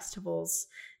film festivals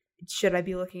should I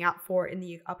be looking out for in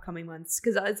the upcoming months?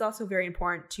 Because it's also very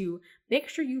important to make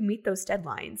sure you meet those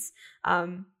deadlines.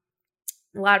 A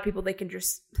lot of people, they can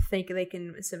just think they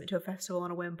can submit to a festival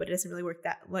on a whim, but it doesn't really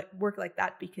work like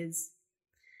that because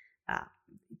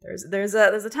there's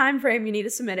a time frame you need to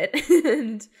submit it.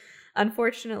 And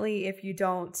unfortunately, if you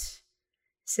don't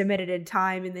submit it in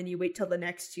time and then you wait till the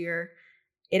next year,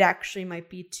 it actually might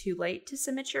be too late to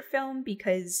submit your film,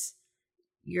 because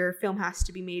your film has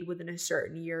to be made within a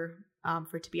certain year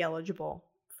for it to be eligible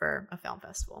for a film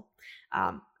festival.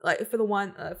 Like for the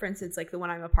one, for instance, like the one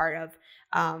I'm a part of,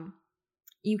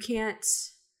 you can't,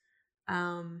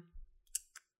 the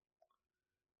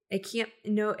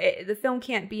film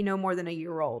can't be no more than a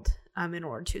year old in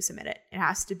order to submit it. It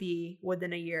has to be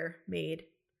within a year made.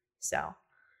 So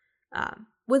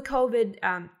with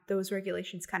COVID, those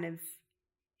regulations kind of,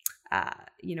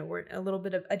 were a little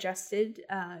bit of adjusted,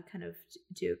 kind of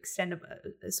to extend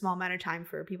a small amount of time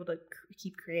for people to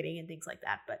keep creating and things like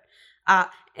that. But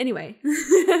anyway,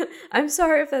 I'm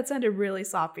sorry if that sounded really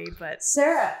sloppy, but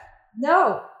Sarah,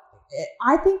 no,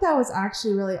 I think that was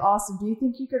actually really awesome. Do you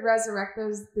think you could resurrect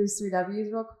those 3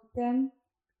 W's real quick again?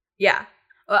 Yeah.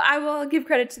 Well, I will give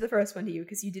credit to the first one to you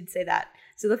because you did say that.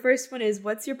 So the first one is,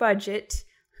 what's your budget?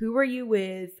 Who are you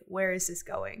with? Where is this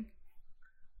going?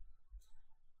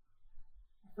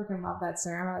 I freaking love that,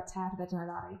 Sarah. I'm gonna tap that to my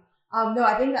body. No,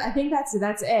 I think that's it.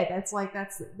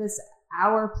 That's this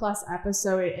hour-plus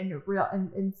episode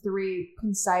in 3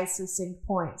 concise, succinct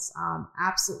points.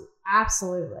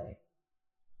 Absolutely.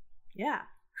 Yeah.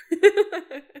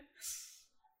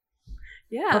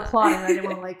 Yeah. Applauding. I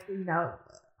didn't want to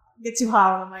get too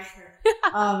hot on the mic here.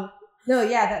 No,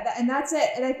 yeah, and that's it.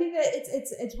 And I think that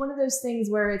it's one of those things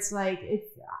where it's like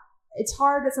it's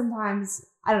hard to sometimes,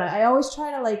 I don't know. I always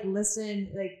try to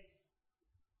listen,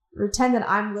 pretend that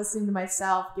I'm listening to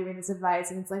myself giving this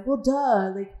advice, and it's like, well,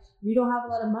 duh, you don't have a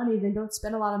lot of money, then don't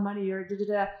spend a lot of money, or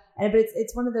da-da-da. But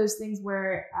it's one of those things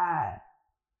where I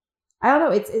don't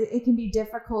know. It can be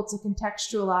difficult to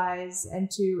contextualize and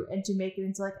to make it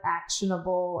into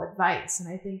actionable advice. And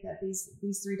I think that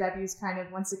these 3 W's kind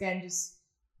of, once again, just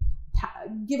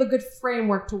give a good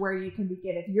framework to where you can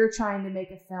begin if you're trying to make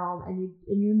a film and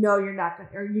you know you're not going,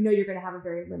 or you're going to have a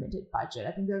very limited budget.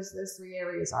 I think those 3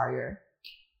 areas are your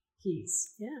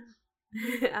keys. Yeah,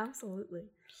 absolutely.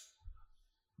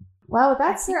 Well,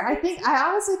 that's there. I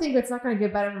honestly think it's not going to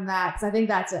get better than that, because I think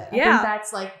that's it. Yeah. I think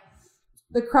that's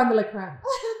the creme de la creme.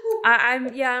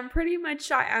 I'm pretty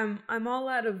much, I'm all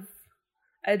out of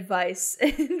advice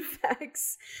and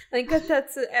facts. I think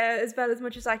that's about as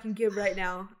much as I can give right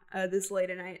now, this late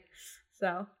at night.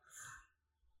 So.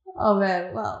 Oh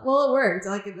man, well, it worked.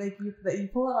 You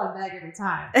pull it on Meg every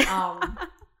time.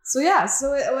 So yeah,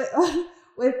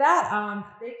 with that,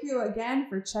 thank you again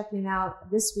for checking out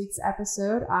this week's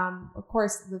episode. Of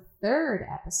course, the 3rd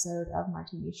episode of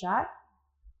Martini Shot.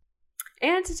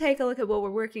 And to take a look at what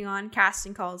we're working on,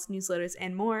 casting calls, newsletters,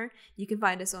 and more, you can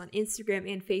find us on Instagram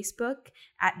and Facebook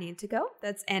at Nantico.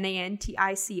 That's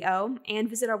Nantico. And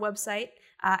visit our website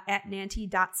at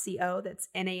nanti.co. That's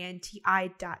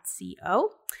nanti.co.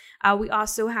 We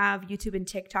also have YouTube and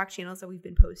TikTok channels that we've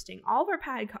been posting all of our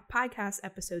podcast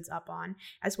episodes up on,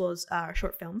 as well as our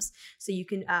short films. So you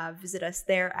can visit us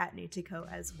there at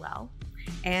Nantico as well.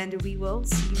 And we will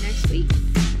see you next week.